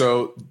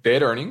 So they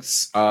had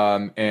earnings,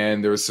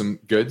 and there was some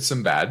good,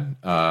 some bad.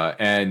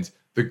 And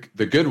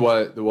the good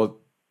was, well,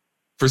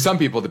 for some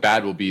people, the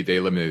bad will be they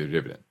eliminated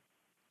their dividend,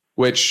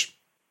 which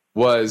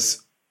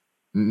was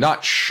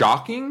not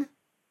shocking,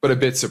 but a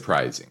bit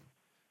surprising.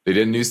 They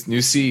did a new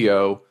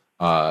CEO,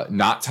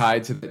 not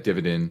tied to the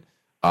dividend.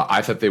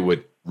 I thought they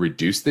would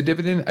reduce the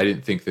dividend. I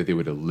didn't think that they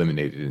would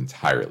eliminate it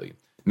entirely.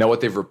 Now,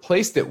 what they've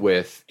replaced it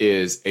with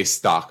is a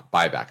stock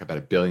buyback, about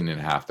 $1.5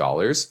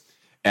 billion.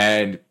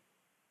 And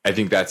I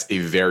think that's a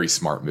very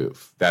smart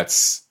move.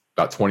 That's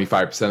about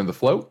 25% of the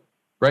float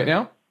right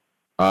now.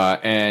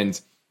 And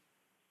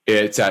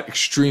it's at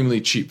extremely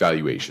cheap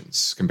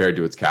valuations compared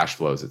to its cash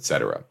flows, et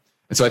cetera.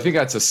 And so I think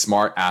that's a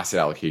smart asset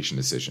allocation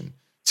decision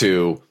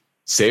to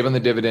save on the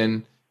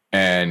dividend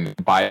and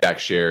buy back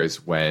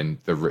shares when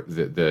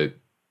the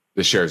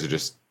shares are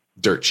just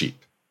dirt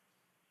cheap.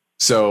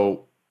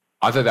 So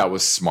I thought that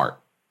was smart.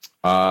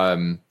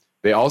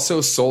 They also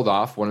sold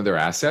off one of their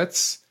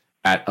assets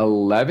at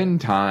 11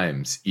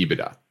 times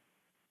EBITDA.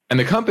 And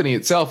the company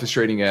itself is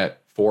trading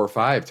at 4 or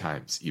 5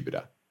 times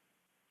EBITDA.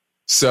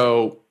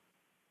 So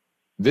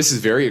this is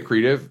very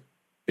accretive.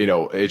 You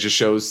know, it just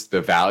shows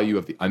the value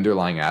of the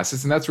underlying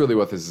assets. And that's really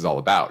what this is all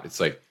about. It's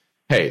like,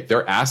 hey,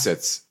 their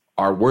assets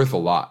are worth a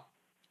lot.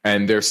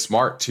 And they're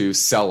smart to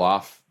sell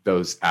off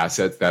those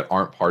assets that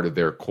aren't part of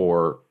their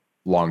core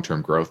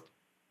long-term growth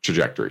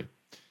trajectory.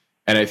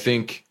 And I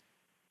think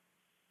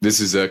this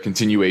is a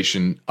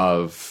continuation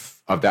of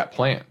that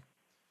plan.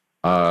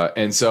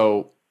 And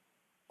so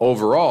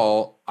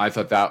overall, I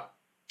thought that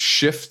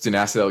shift in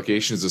asset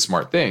allocation is a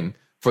smart thing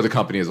for the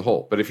company as a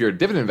whole. But if you're a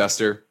dividend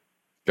investor,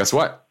 guess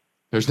what?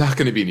 There's not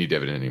going to be any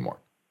dividend anymore,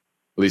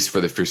 at least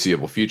for the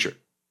foreseeable future.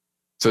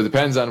 So it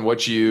depends on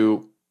what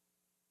you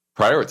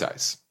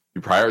prioritize.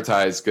 You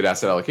prioritize good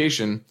asset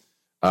allocation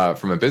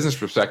from a business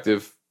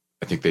perspective.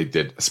 I think they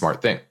did a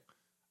smart thing.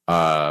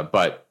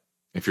 But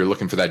if you're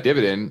looking for that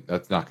dividend,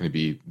 that's not going to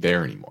be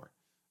there anymore.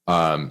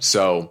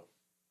 So,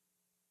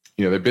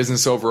 you know, their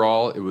business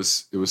overall, it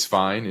was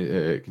fine.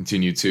 It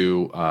continued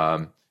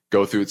to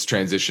go through its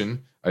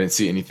transition. I didn't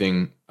see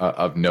anything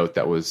of note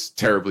that was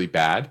terribly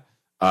bad.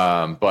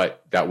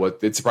 But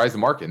it surprised the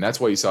market. And that's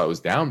why you saw it was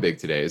down big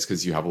today, is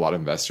because you have a lot of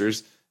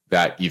investors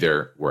that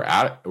either were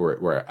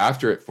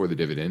after it for the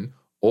dividend,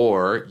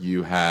 or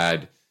you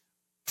had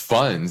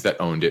funds that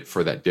owned it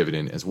for that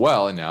dividend as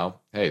well. And now,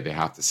 hey, they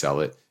have to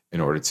sell it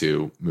in order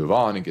to move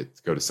on and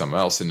go to someone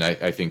else. And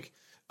I think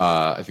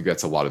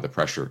that's a lot of the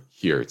pressure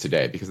here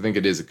today, because I think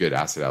it is a good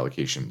asset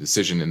allocation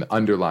decision, and the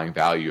underlying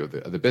value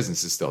of the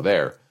business is still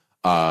there.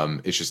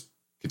 It just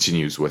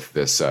continues with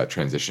this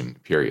transition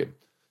period.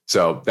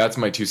 So that's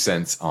my 2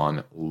 cents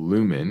on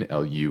Lumen,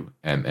 Lumn.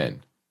 Does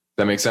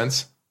that make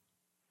sense?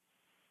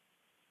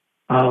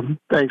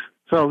 Thanks.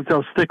 So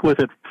stick with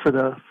it for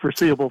the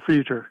foreseeable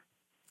future.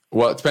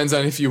 Well, it depends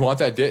on if you want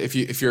that.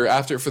 If you're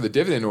after it for the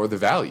dividend or the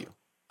value.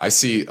 I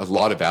see a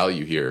lot of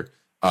value here,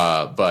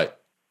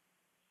 but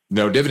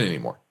no dividend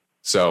anymore.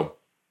 So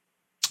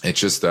it's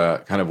just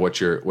kind of what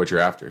you're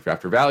after. If you're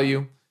after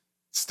value,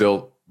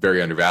 still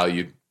very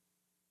undervalued.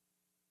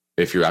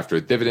 If you're after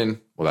a dividend,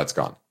 well, that's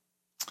gone.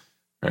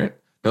 All right.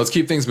 Now let's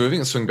keep things moving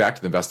and swing back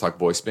to the Invest Talk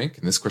Voice Bank.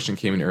 And this question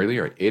came in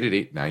earlier at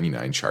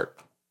 888-99-CHART.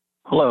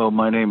 Hello,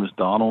 my name is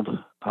Donald.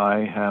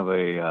 I have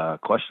a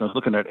question. I was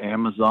looking at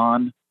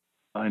Amazon.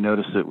 I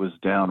noticed it was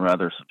down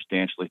rather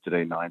substantially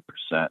today,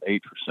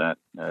 8%,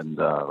 and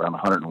around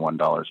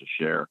 $101 a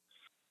share.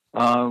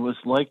 I would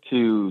like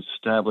to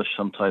establish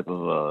some type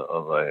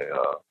of a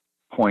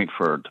point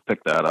to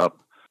pick that up.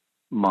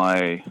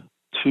 My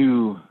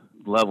two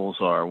levels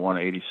are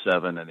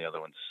 187 and the other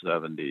one's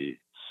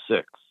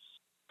 76,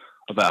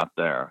 about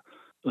there.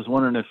 I was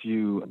wondering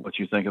what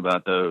you think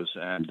about those,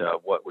 and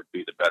what would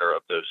be the better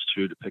of those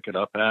two to pick it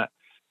up at?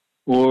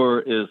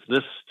 Or is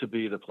this to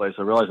be the place?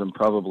 I realize I'm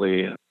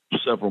probably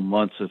several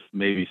months, if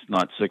maybe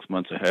not 6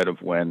 months ahead of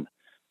when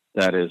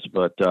that is.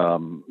 But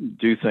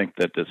do think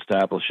that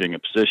establishing a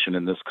position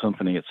in this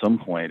company at some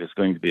point is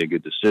going to be a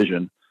good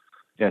decision.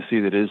 Yeah, I see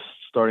that it is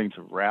starting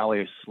to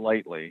rally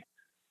slightly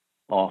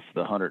off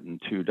the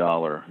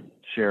 $102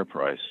 share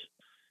price.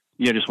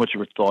 Yeah, just what's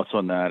your thoughts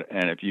on that?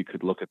 And if you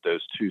could look at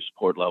those two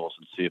support levels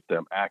and see if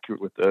they're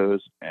accurate with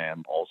those,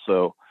 and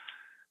also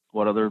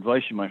what other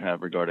advice you might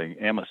have regarding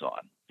Amazon.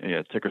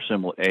 Yeah, ticker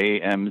symbol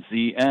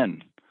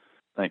AMZN.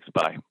 Thanks.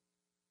 Bye.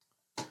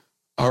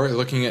 All right,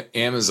 looking at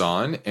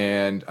Amazon,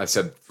 and I've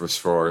said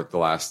for the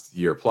last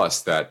year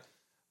plus that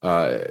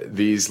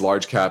these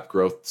large cap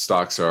growth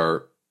stocks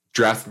are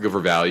drastically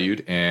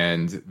overvalued,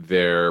 and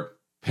their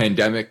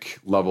pandemic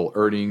level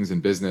earnings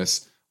and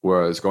business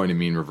was going to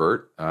mean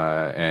revert,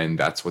 and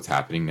that's what's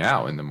happening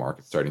now, and the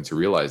market's starting to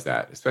realize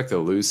that. Expect to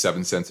lose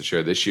 7 cents a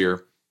share this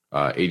year,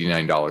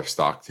 $89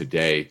 stock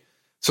today.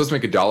 So let's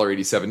make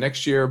 $1.87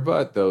 next year,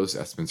 but those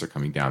estimates are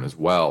coming down as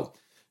well.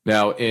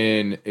 Now,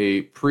 in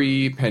a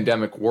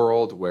pre-pandemic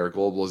world where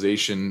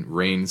globalization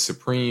reigned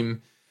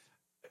supreme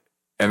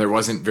and there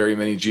wasn't very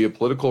many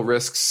geopolitical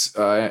risks,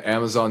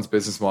 Amazon's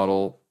business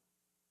model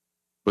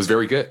was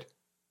very good.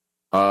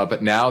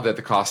 But now that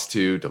the cost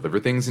to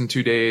deliver things in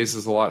 2 days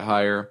is a lot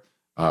higher,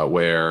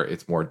 where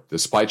it's more, the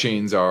supply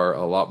chains are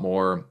a lot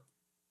more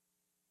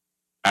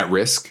at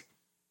risk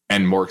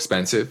and more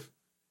expensive,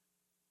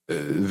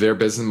 their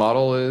business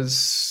model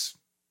is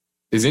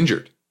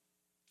injured.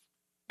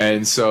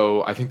 And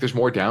so I think there's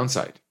more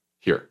downside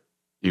here.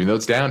 Even though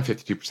it's down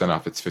 52%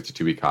 off its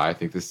 52-week high, I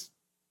think this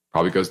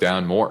probably goes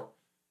down more.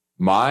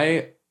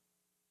 My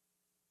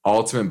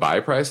ultimate buy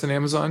price on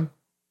Amazon,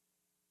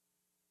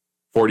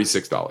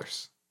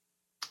 $46.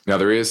 Now,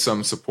 there is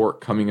some support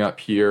coming up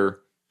here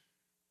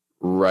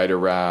right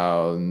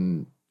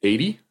around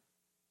 80,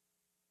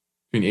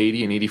 between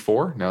 80 and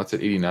 84. Now it's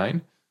at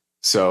 89.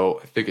 So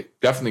I think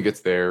it definitely gets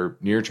there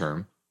near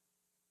term.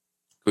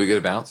 Could we get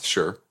a bounce?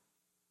 Sure.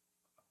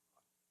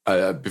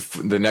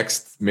 The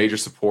next major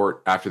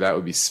support after that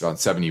would be on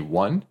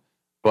 71,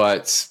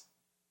 but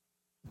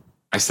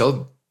I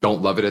still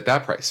don't love it at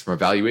that price from a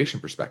valuation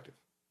perspective.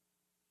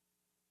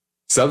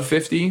 Sub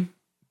 50,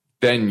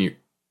 then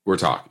we're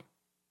talking,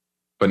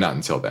 but not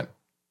until then.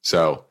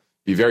 So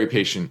be very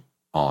patient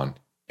on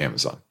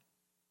Amazon.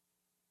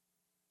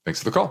 Thanks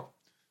for the call.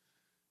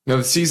 Now,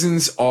 the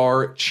seasons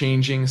are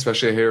changing,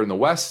 especially here in the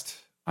West.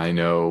 I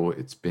know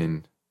it's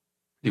been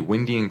pretty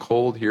windy and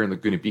cold here in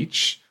Laguna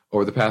Beach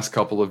over the past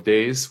couple of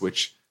days,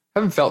 which I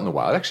haven't felt in a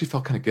while. It actually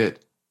felt kind of good.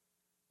 It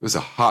was a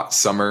hot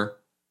summer,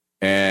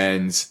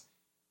 and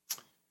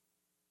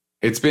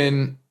it's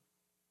been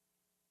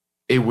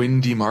a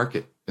windy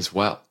market as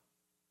well.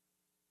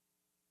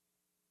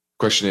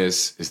 Question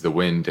is the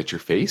wind at your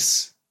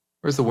face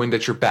or is the wind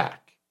at your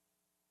back?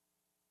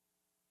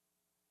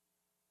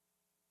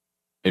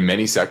 In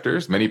many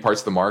sectors, many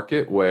parts of the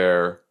market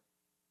where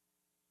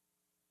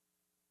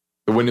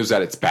the wind was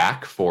at its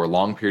back for a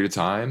long period of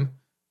time,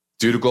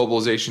 due to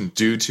globalization,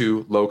 due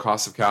to low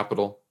cost of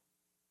capital,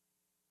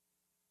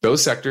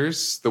 those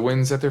sectors, the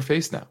wind's at their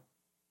face now.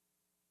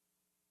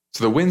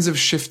 So the winds have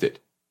shifted.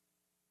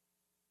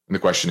 And the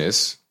question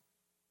is,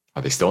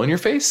 are they still in your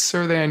face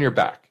or are they on your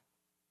back?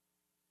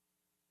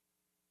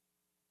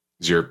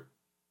 Is your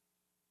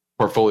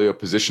portfolio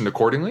positioned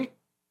accordingly?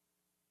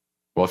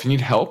 Well, if you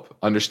need help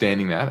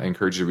understanding that, I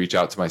encourage you to reach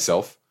out to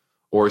myself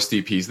or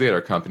Steve Peasley at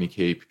our company,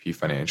 KPP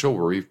Financial,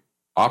 where we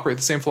operate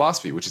the same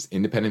philosophy, which is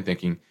independent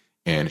thinking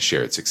and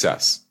shared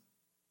success.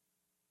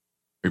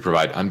 We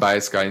provide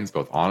unbiased guidance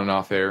both on and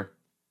off air,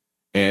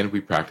 and we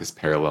practice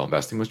parallel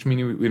investing, which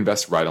means we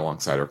invest right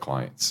alongside our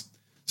clients.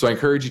 So I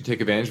encourage you to take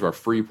advantage of our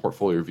free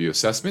portfolio review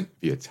assessment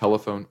via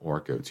telephone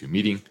or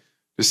GoToMeeting.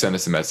 Just send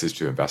us a message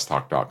to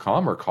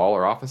investtalk.com or call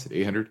our office at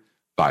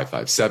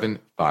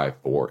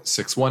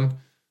 800-557-5461.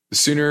 The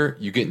sooner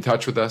you get in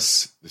touch with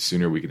us, the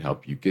sooner we can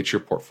help you get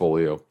your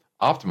portfolio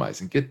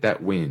optimized and get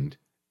that wind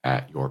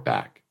at your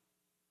back.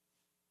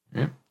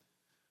 Yeah.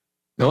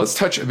 Now let's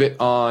touch a bit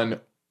on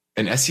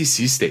an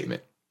SEC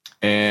statement.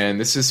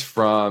 And this is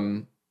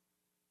from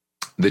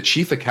the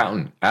chief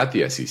accountant at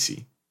the SEC,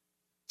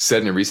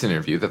 said in a recent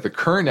interview that the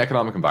current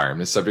economic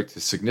environment is subject to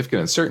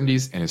significant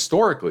uncertainties, and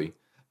historically,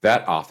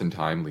 that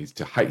oftentimes leads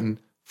to heightened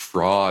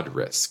fraud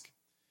risk.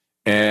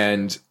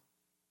 And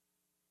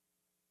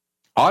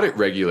audit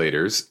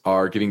regulators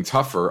are getting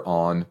tougher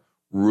on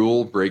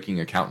rule-breaking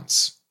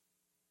accountants.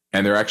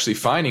 And they're actually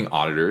fining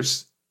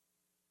auditors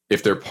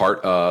if they're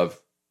part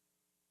of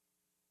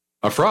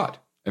a fraud.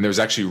 And there was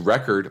actually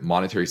record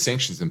monetary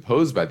sanctions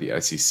imposed by the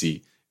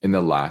SEC in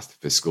the last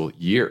fiscal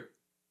year.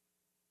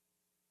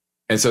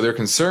 And so they're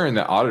concerned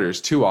that auditors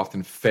too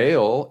often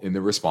fail in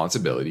the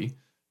responsibility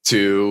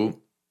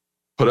to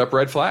put up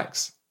red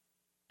flags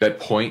that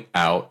point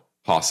out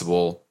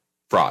possible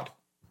fraud.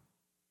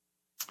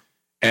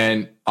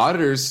 And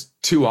auditors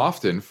too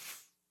often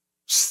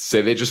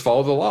say they just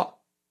follow the law,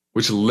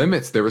 which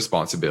limits their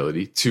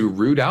responsibility to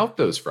root out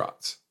those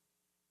frauds.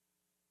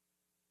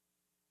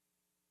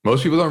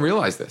 Most people don't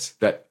realize this,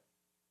 that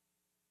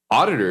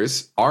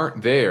auditors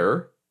aren't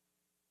there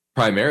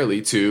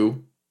primarily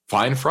to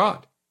find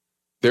fraud.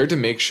 they're to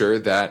make sure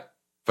that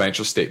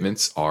financial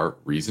statements are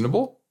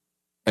reasonable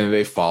and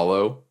they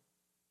follow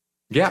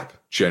GAAP,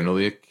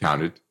 generally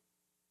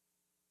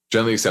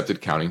accepted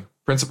accounting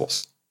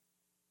principles.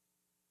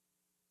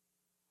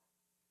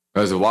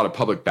 There's a lot of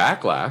public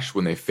backlash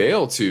when they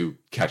fail to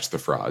catch the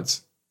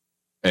frauds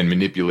and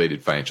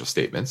manipulated financial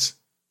statements.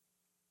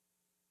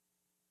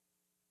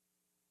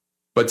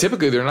 But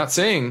typically, they're not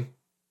saying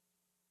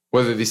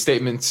whether the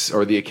statements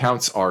or the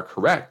accounts are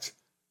correct.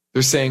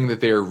 They're saying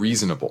that they are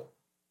reasonable.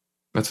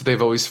 That's what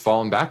they've always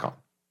fallen back on.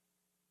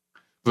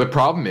 But the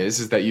problem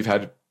is that you've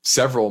had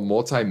several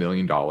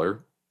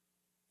multi-million-dollar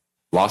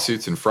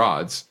lawsuits and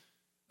frauds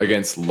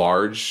against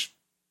large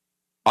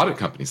audit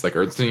companies like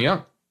Ernst &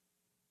 Young,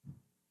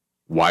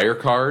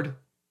 Wirecard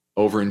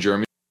over in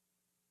Germany.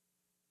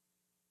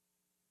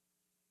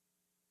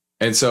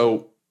 And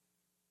so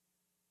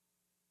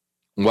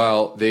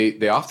while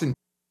they often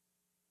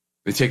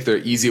take their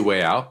easy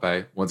way out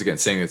by, once again,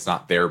 saying it's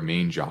not their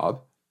main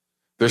job,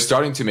 they're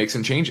starting to make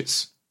some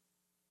changes.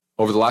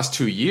 Over the last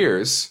 2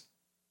 years,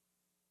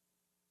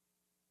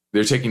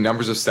 they're taking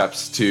numbers of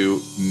steps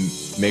to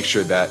make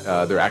sure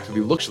that they're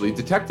actually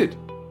detected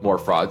more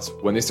frauds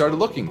when they started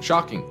looking.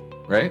 Shocking,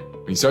 right?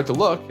 When you start to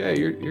look, hey,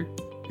 you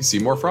see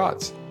more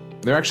frauds.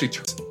 And they're actually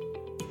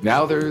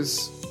now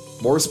there's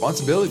more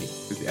responsibility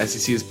because the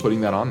SEC is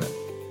putting that on them.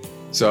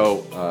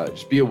 So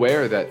just be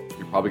aware that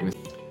you're probably going to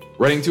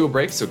running to a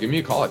break. So give me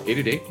a call at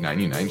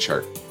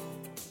 888-99-CHART.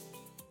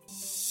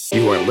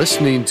 You are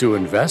listening to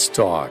Invest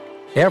Talk.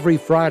 Every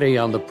Friday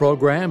on the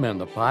program and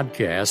the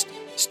podcast,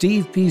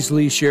 Steve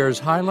Peasley shares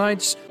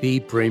highlights, the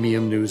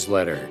premium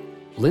newsletter.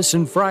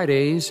 Listen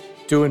Fridays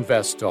to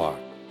Invest Talk.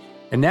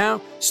 And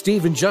now,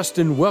 Steve and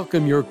Justin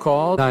welcome your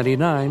call,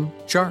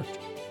 99-CHART.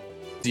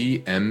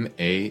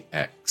 DMAX.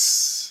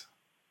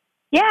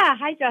 Yeah,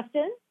 hi,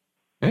 Justin.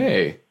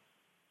 Hey,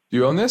 do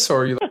you own this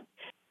or are you?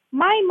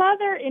 My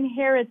mother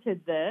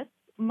inherited this.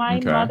 My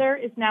mother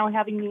is now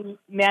having me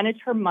manage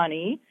her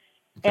money,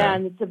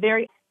 and it's a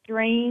very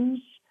strange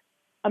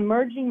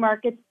emerging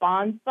markets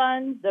bond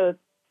fund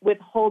with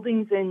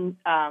holdings in,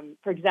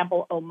 for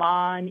example,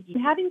 Oman.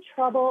 I'm having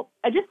trouble.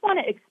 I just want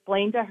to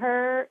explain to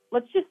her,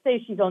 let's just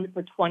say she's owned it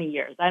for 20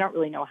 years. I don't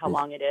really know how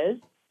long it is.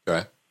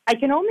 Okay. I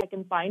can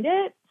find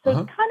it. So it's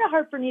kind of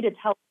hard for me to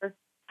tell her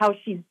how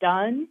she's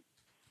done.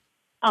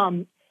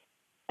 And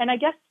I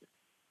guess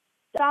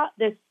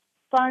this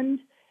fund,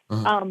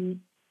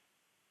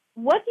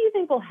 what do you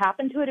think will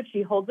happen to it if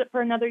she holds it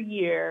for another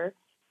year?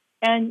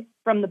 And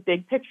from the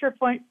big picture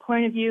point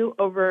of view,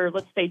 over,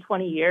 let's say,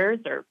 20 years,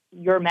 or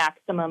your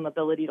maximum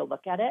ability to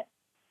look at it?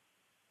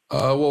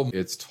 Well,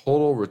 its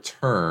total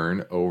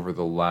return over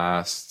the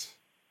last,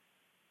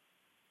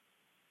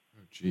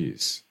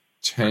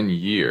 10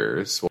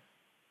 years. Well,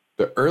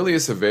 the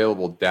earliest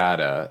available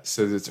data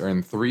says it's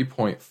earned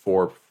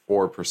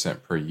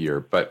 3.44% per year,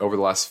 but over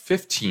the last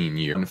 15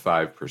 years,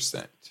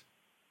 5%.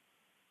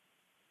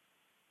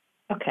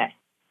 Okay.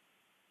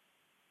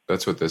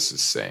 That's what this is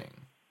saying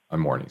on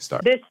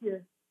Morningstar. This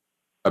year.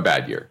 A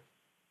bad year,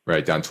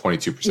 right? Down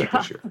 22%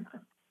 this year.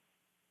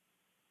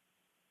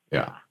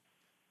 Yeah.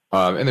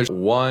 And there's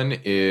one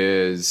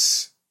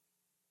is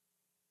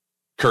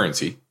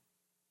currency,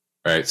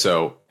 right?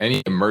 So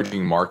any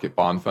emerging market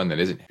bond fund that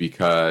isn't,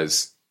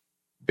 because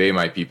they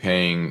might be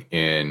paying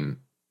in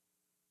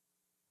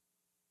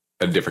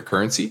a different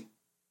currency,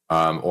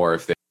 or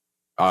if they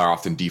are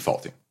often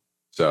defaulting.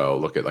 So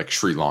look at like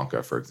Sri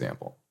Lanka, for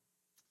example.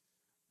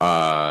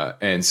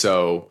 And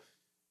so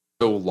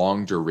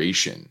long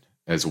duration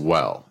as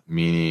well,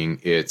 meaning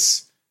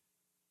its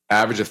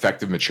average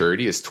effective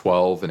maturity is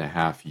 12 and a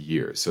half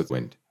years. So it's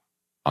wind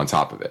on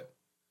top of it.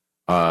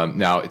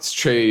 Now it's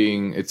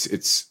trading,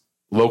 it's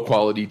low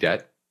quality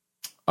debt,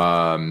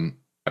 a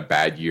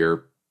bad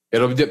year.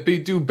 It'll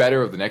do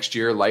better over the next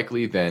year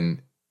likely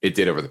than it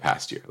did over the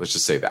past year. Let's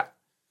just say that.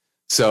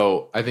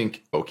 So I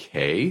think,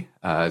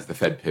 as the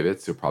Fed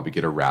pivots, you'll probably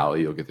get a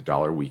rally, you'll get the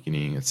dollar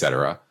weakening, et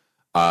cetera.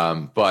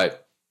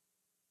 But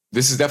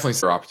this is definitely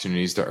some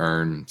opportunities to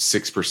earn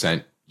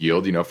 6%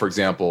 yield. You know, for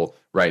example,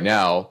 right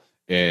now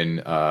in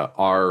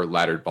our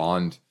laddered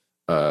bond,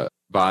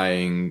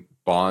 buying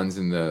bonds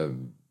in the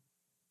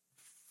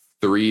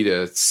 3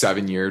 to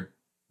 7 year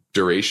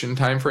duration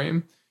time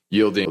frame,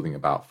 yielding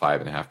about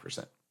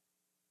 5.5%.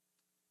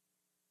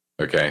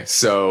 Okay,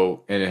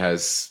 so, and it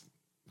has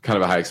kind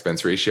of a high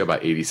expense ratio,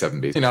 about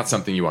 87 basis. Not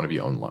something you want to be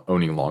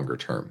owning longer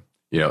term.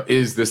 You know,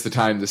 is this the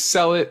time to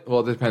sell it?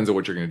 Well, it depends on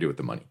what you're going to do with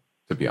the money,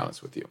 to be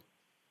honest with you.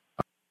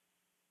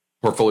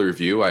 Portfolio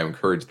review, I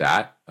encourage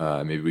that.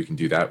 Maybe we can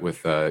do that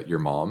with your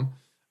mom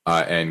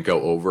and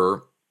go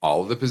over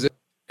all of the positions,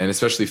 and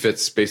especially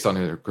fits based on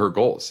her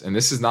goals. And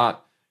this is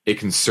not a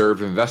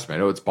conservative investment.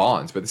 I know it's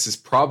bonds, but this is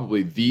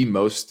probably the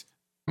most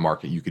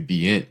market you could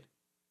be in.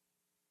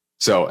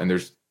 So, and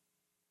there's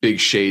big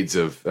shades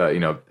of,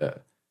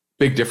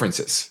 big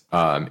differences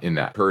in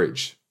that.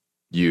 Encourage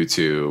you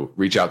to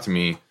reach out to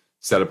me,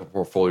 set up a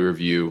portfolio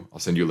review. I'll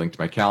send you a link to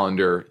my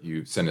calendar.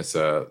 You send us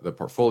the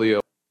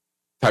portfolio,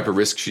 type of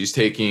risk she's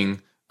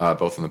taking,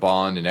 both on the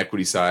bond and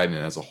equity side and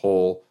as a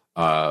whole.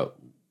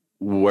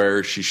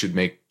 where she should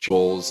make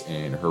goals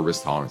and her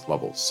risk tolerance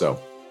levels. So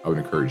I would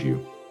encourage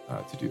you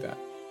to do that.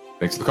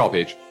 Thanks for the call,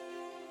 Paige.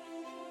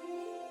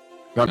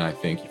 And I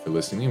thank you for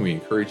listening. We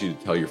encourage you to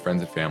tell your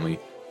friends and family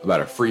about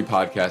our free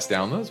podcast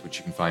downloads, which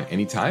you can find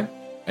anytime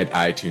at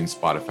iTunes,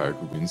 Spotify, or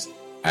Google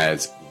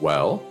as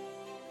well.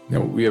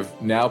 Now, we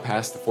have now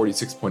passed the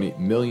 46.8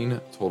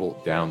 million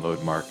total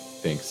download mark,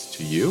 thanks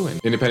to you and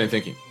independent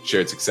thinking,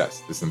 shared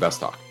success. This is Invest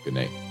Talk. Good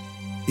night.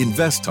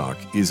 Invest Talk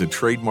is a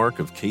trademark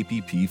of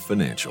KPP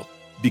Financial.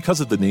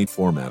 Because of the native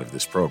format of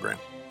this program,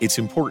 it's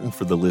important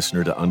for the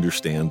listener to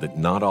understand that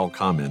not all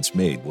comments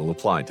made will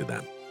apply to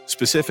them.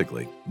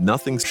 Specifically,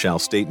 nothing shall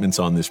statements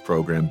on this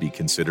program be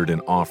considered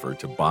an offer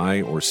to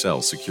buy or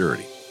sell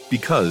security,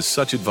 because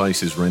such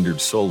advice is rendered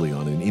solely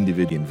on an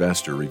individual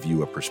investor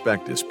review a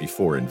prospectus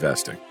before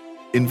investing.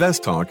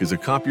 Invest Talk is a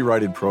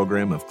copyrighted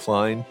program of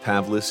Klein,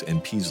 Pavlis,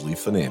 and Peasley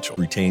Financial.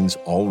 Retains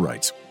all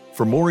rights.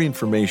 For more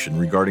information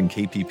regarding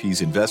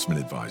KPP's investment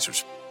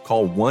advisors,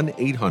 call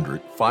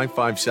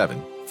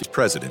 1-800-557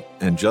 President,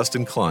 and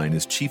Justin Klein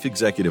is Chief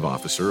Executive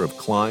Officer of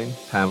Klein,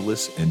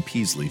 Pavlis, and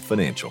Peasley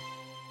Financial.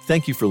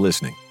 Thank you for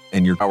listening,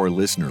 and our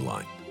listener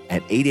line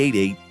at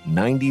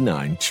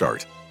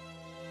 888-99-CHART.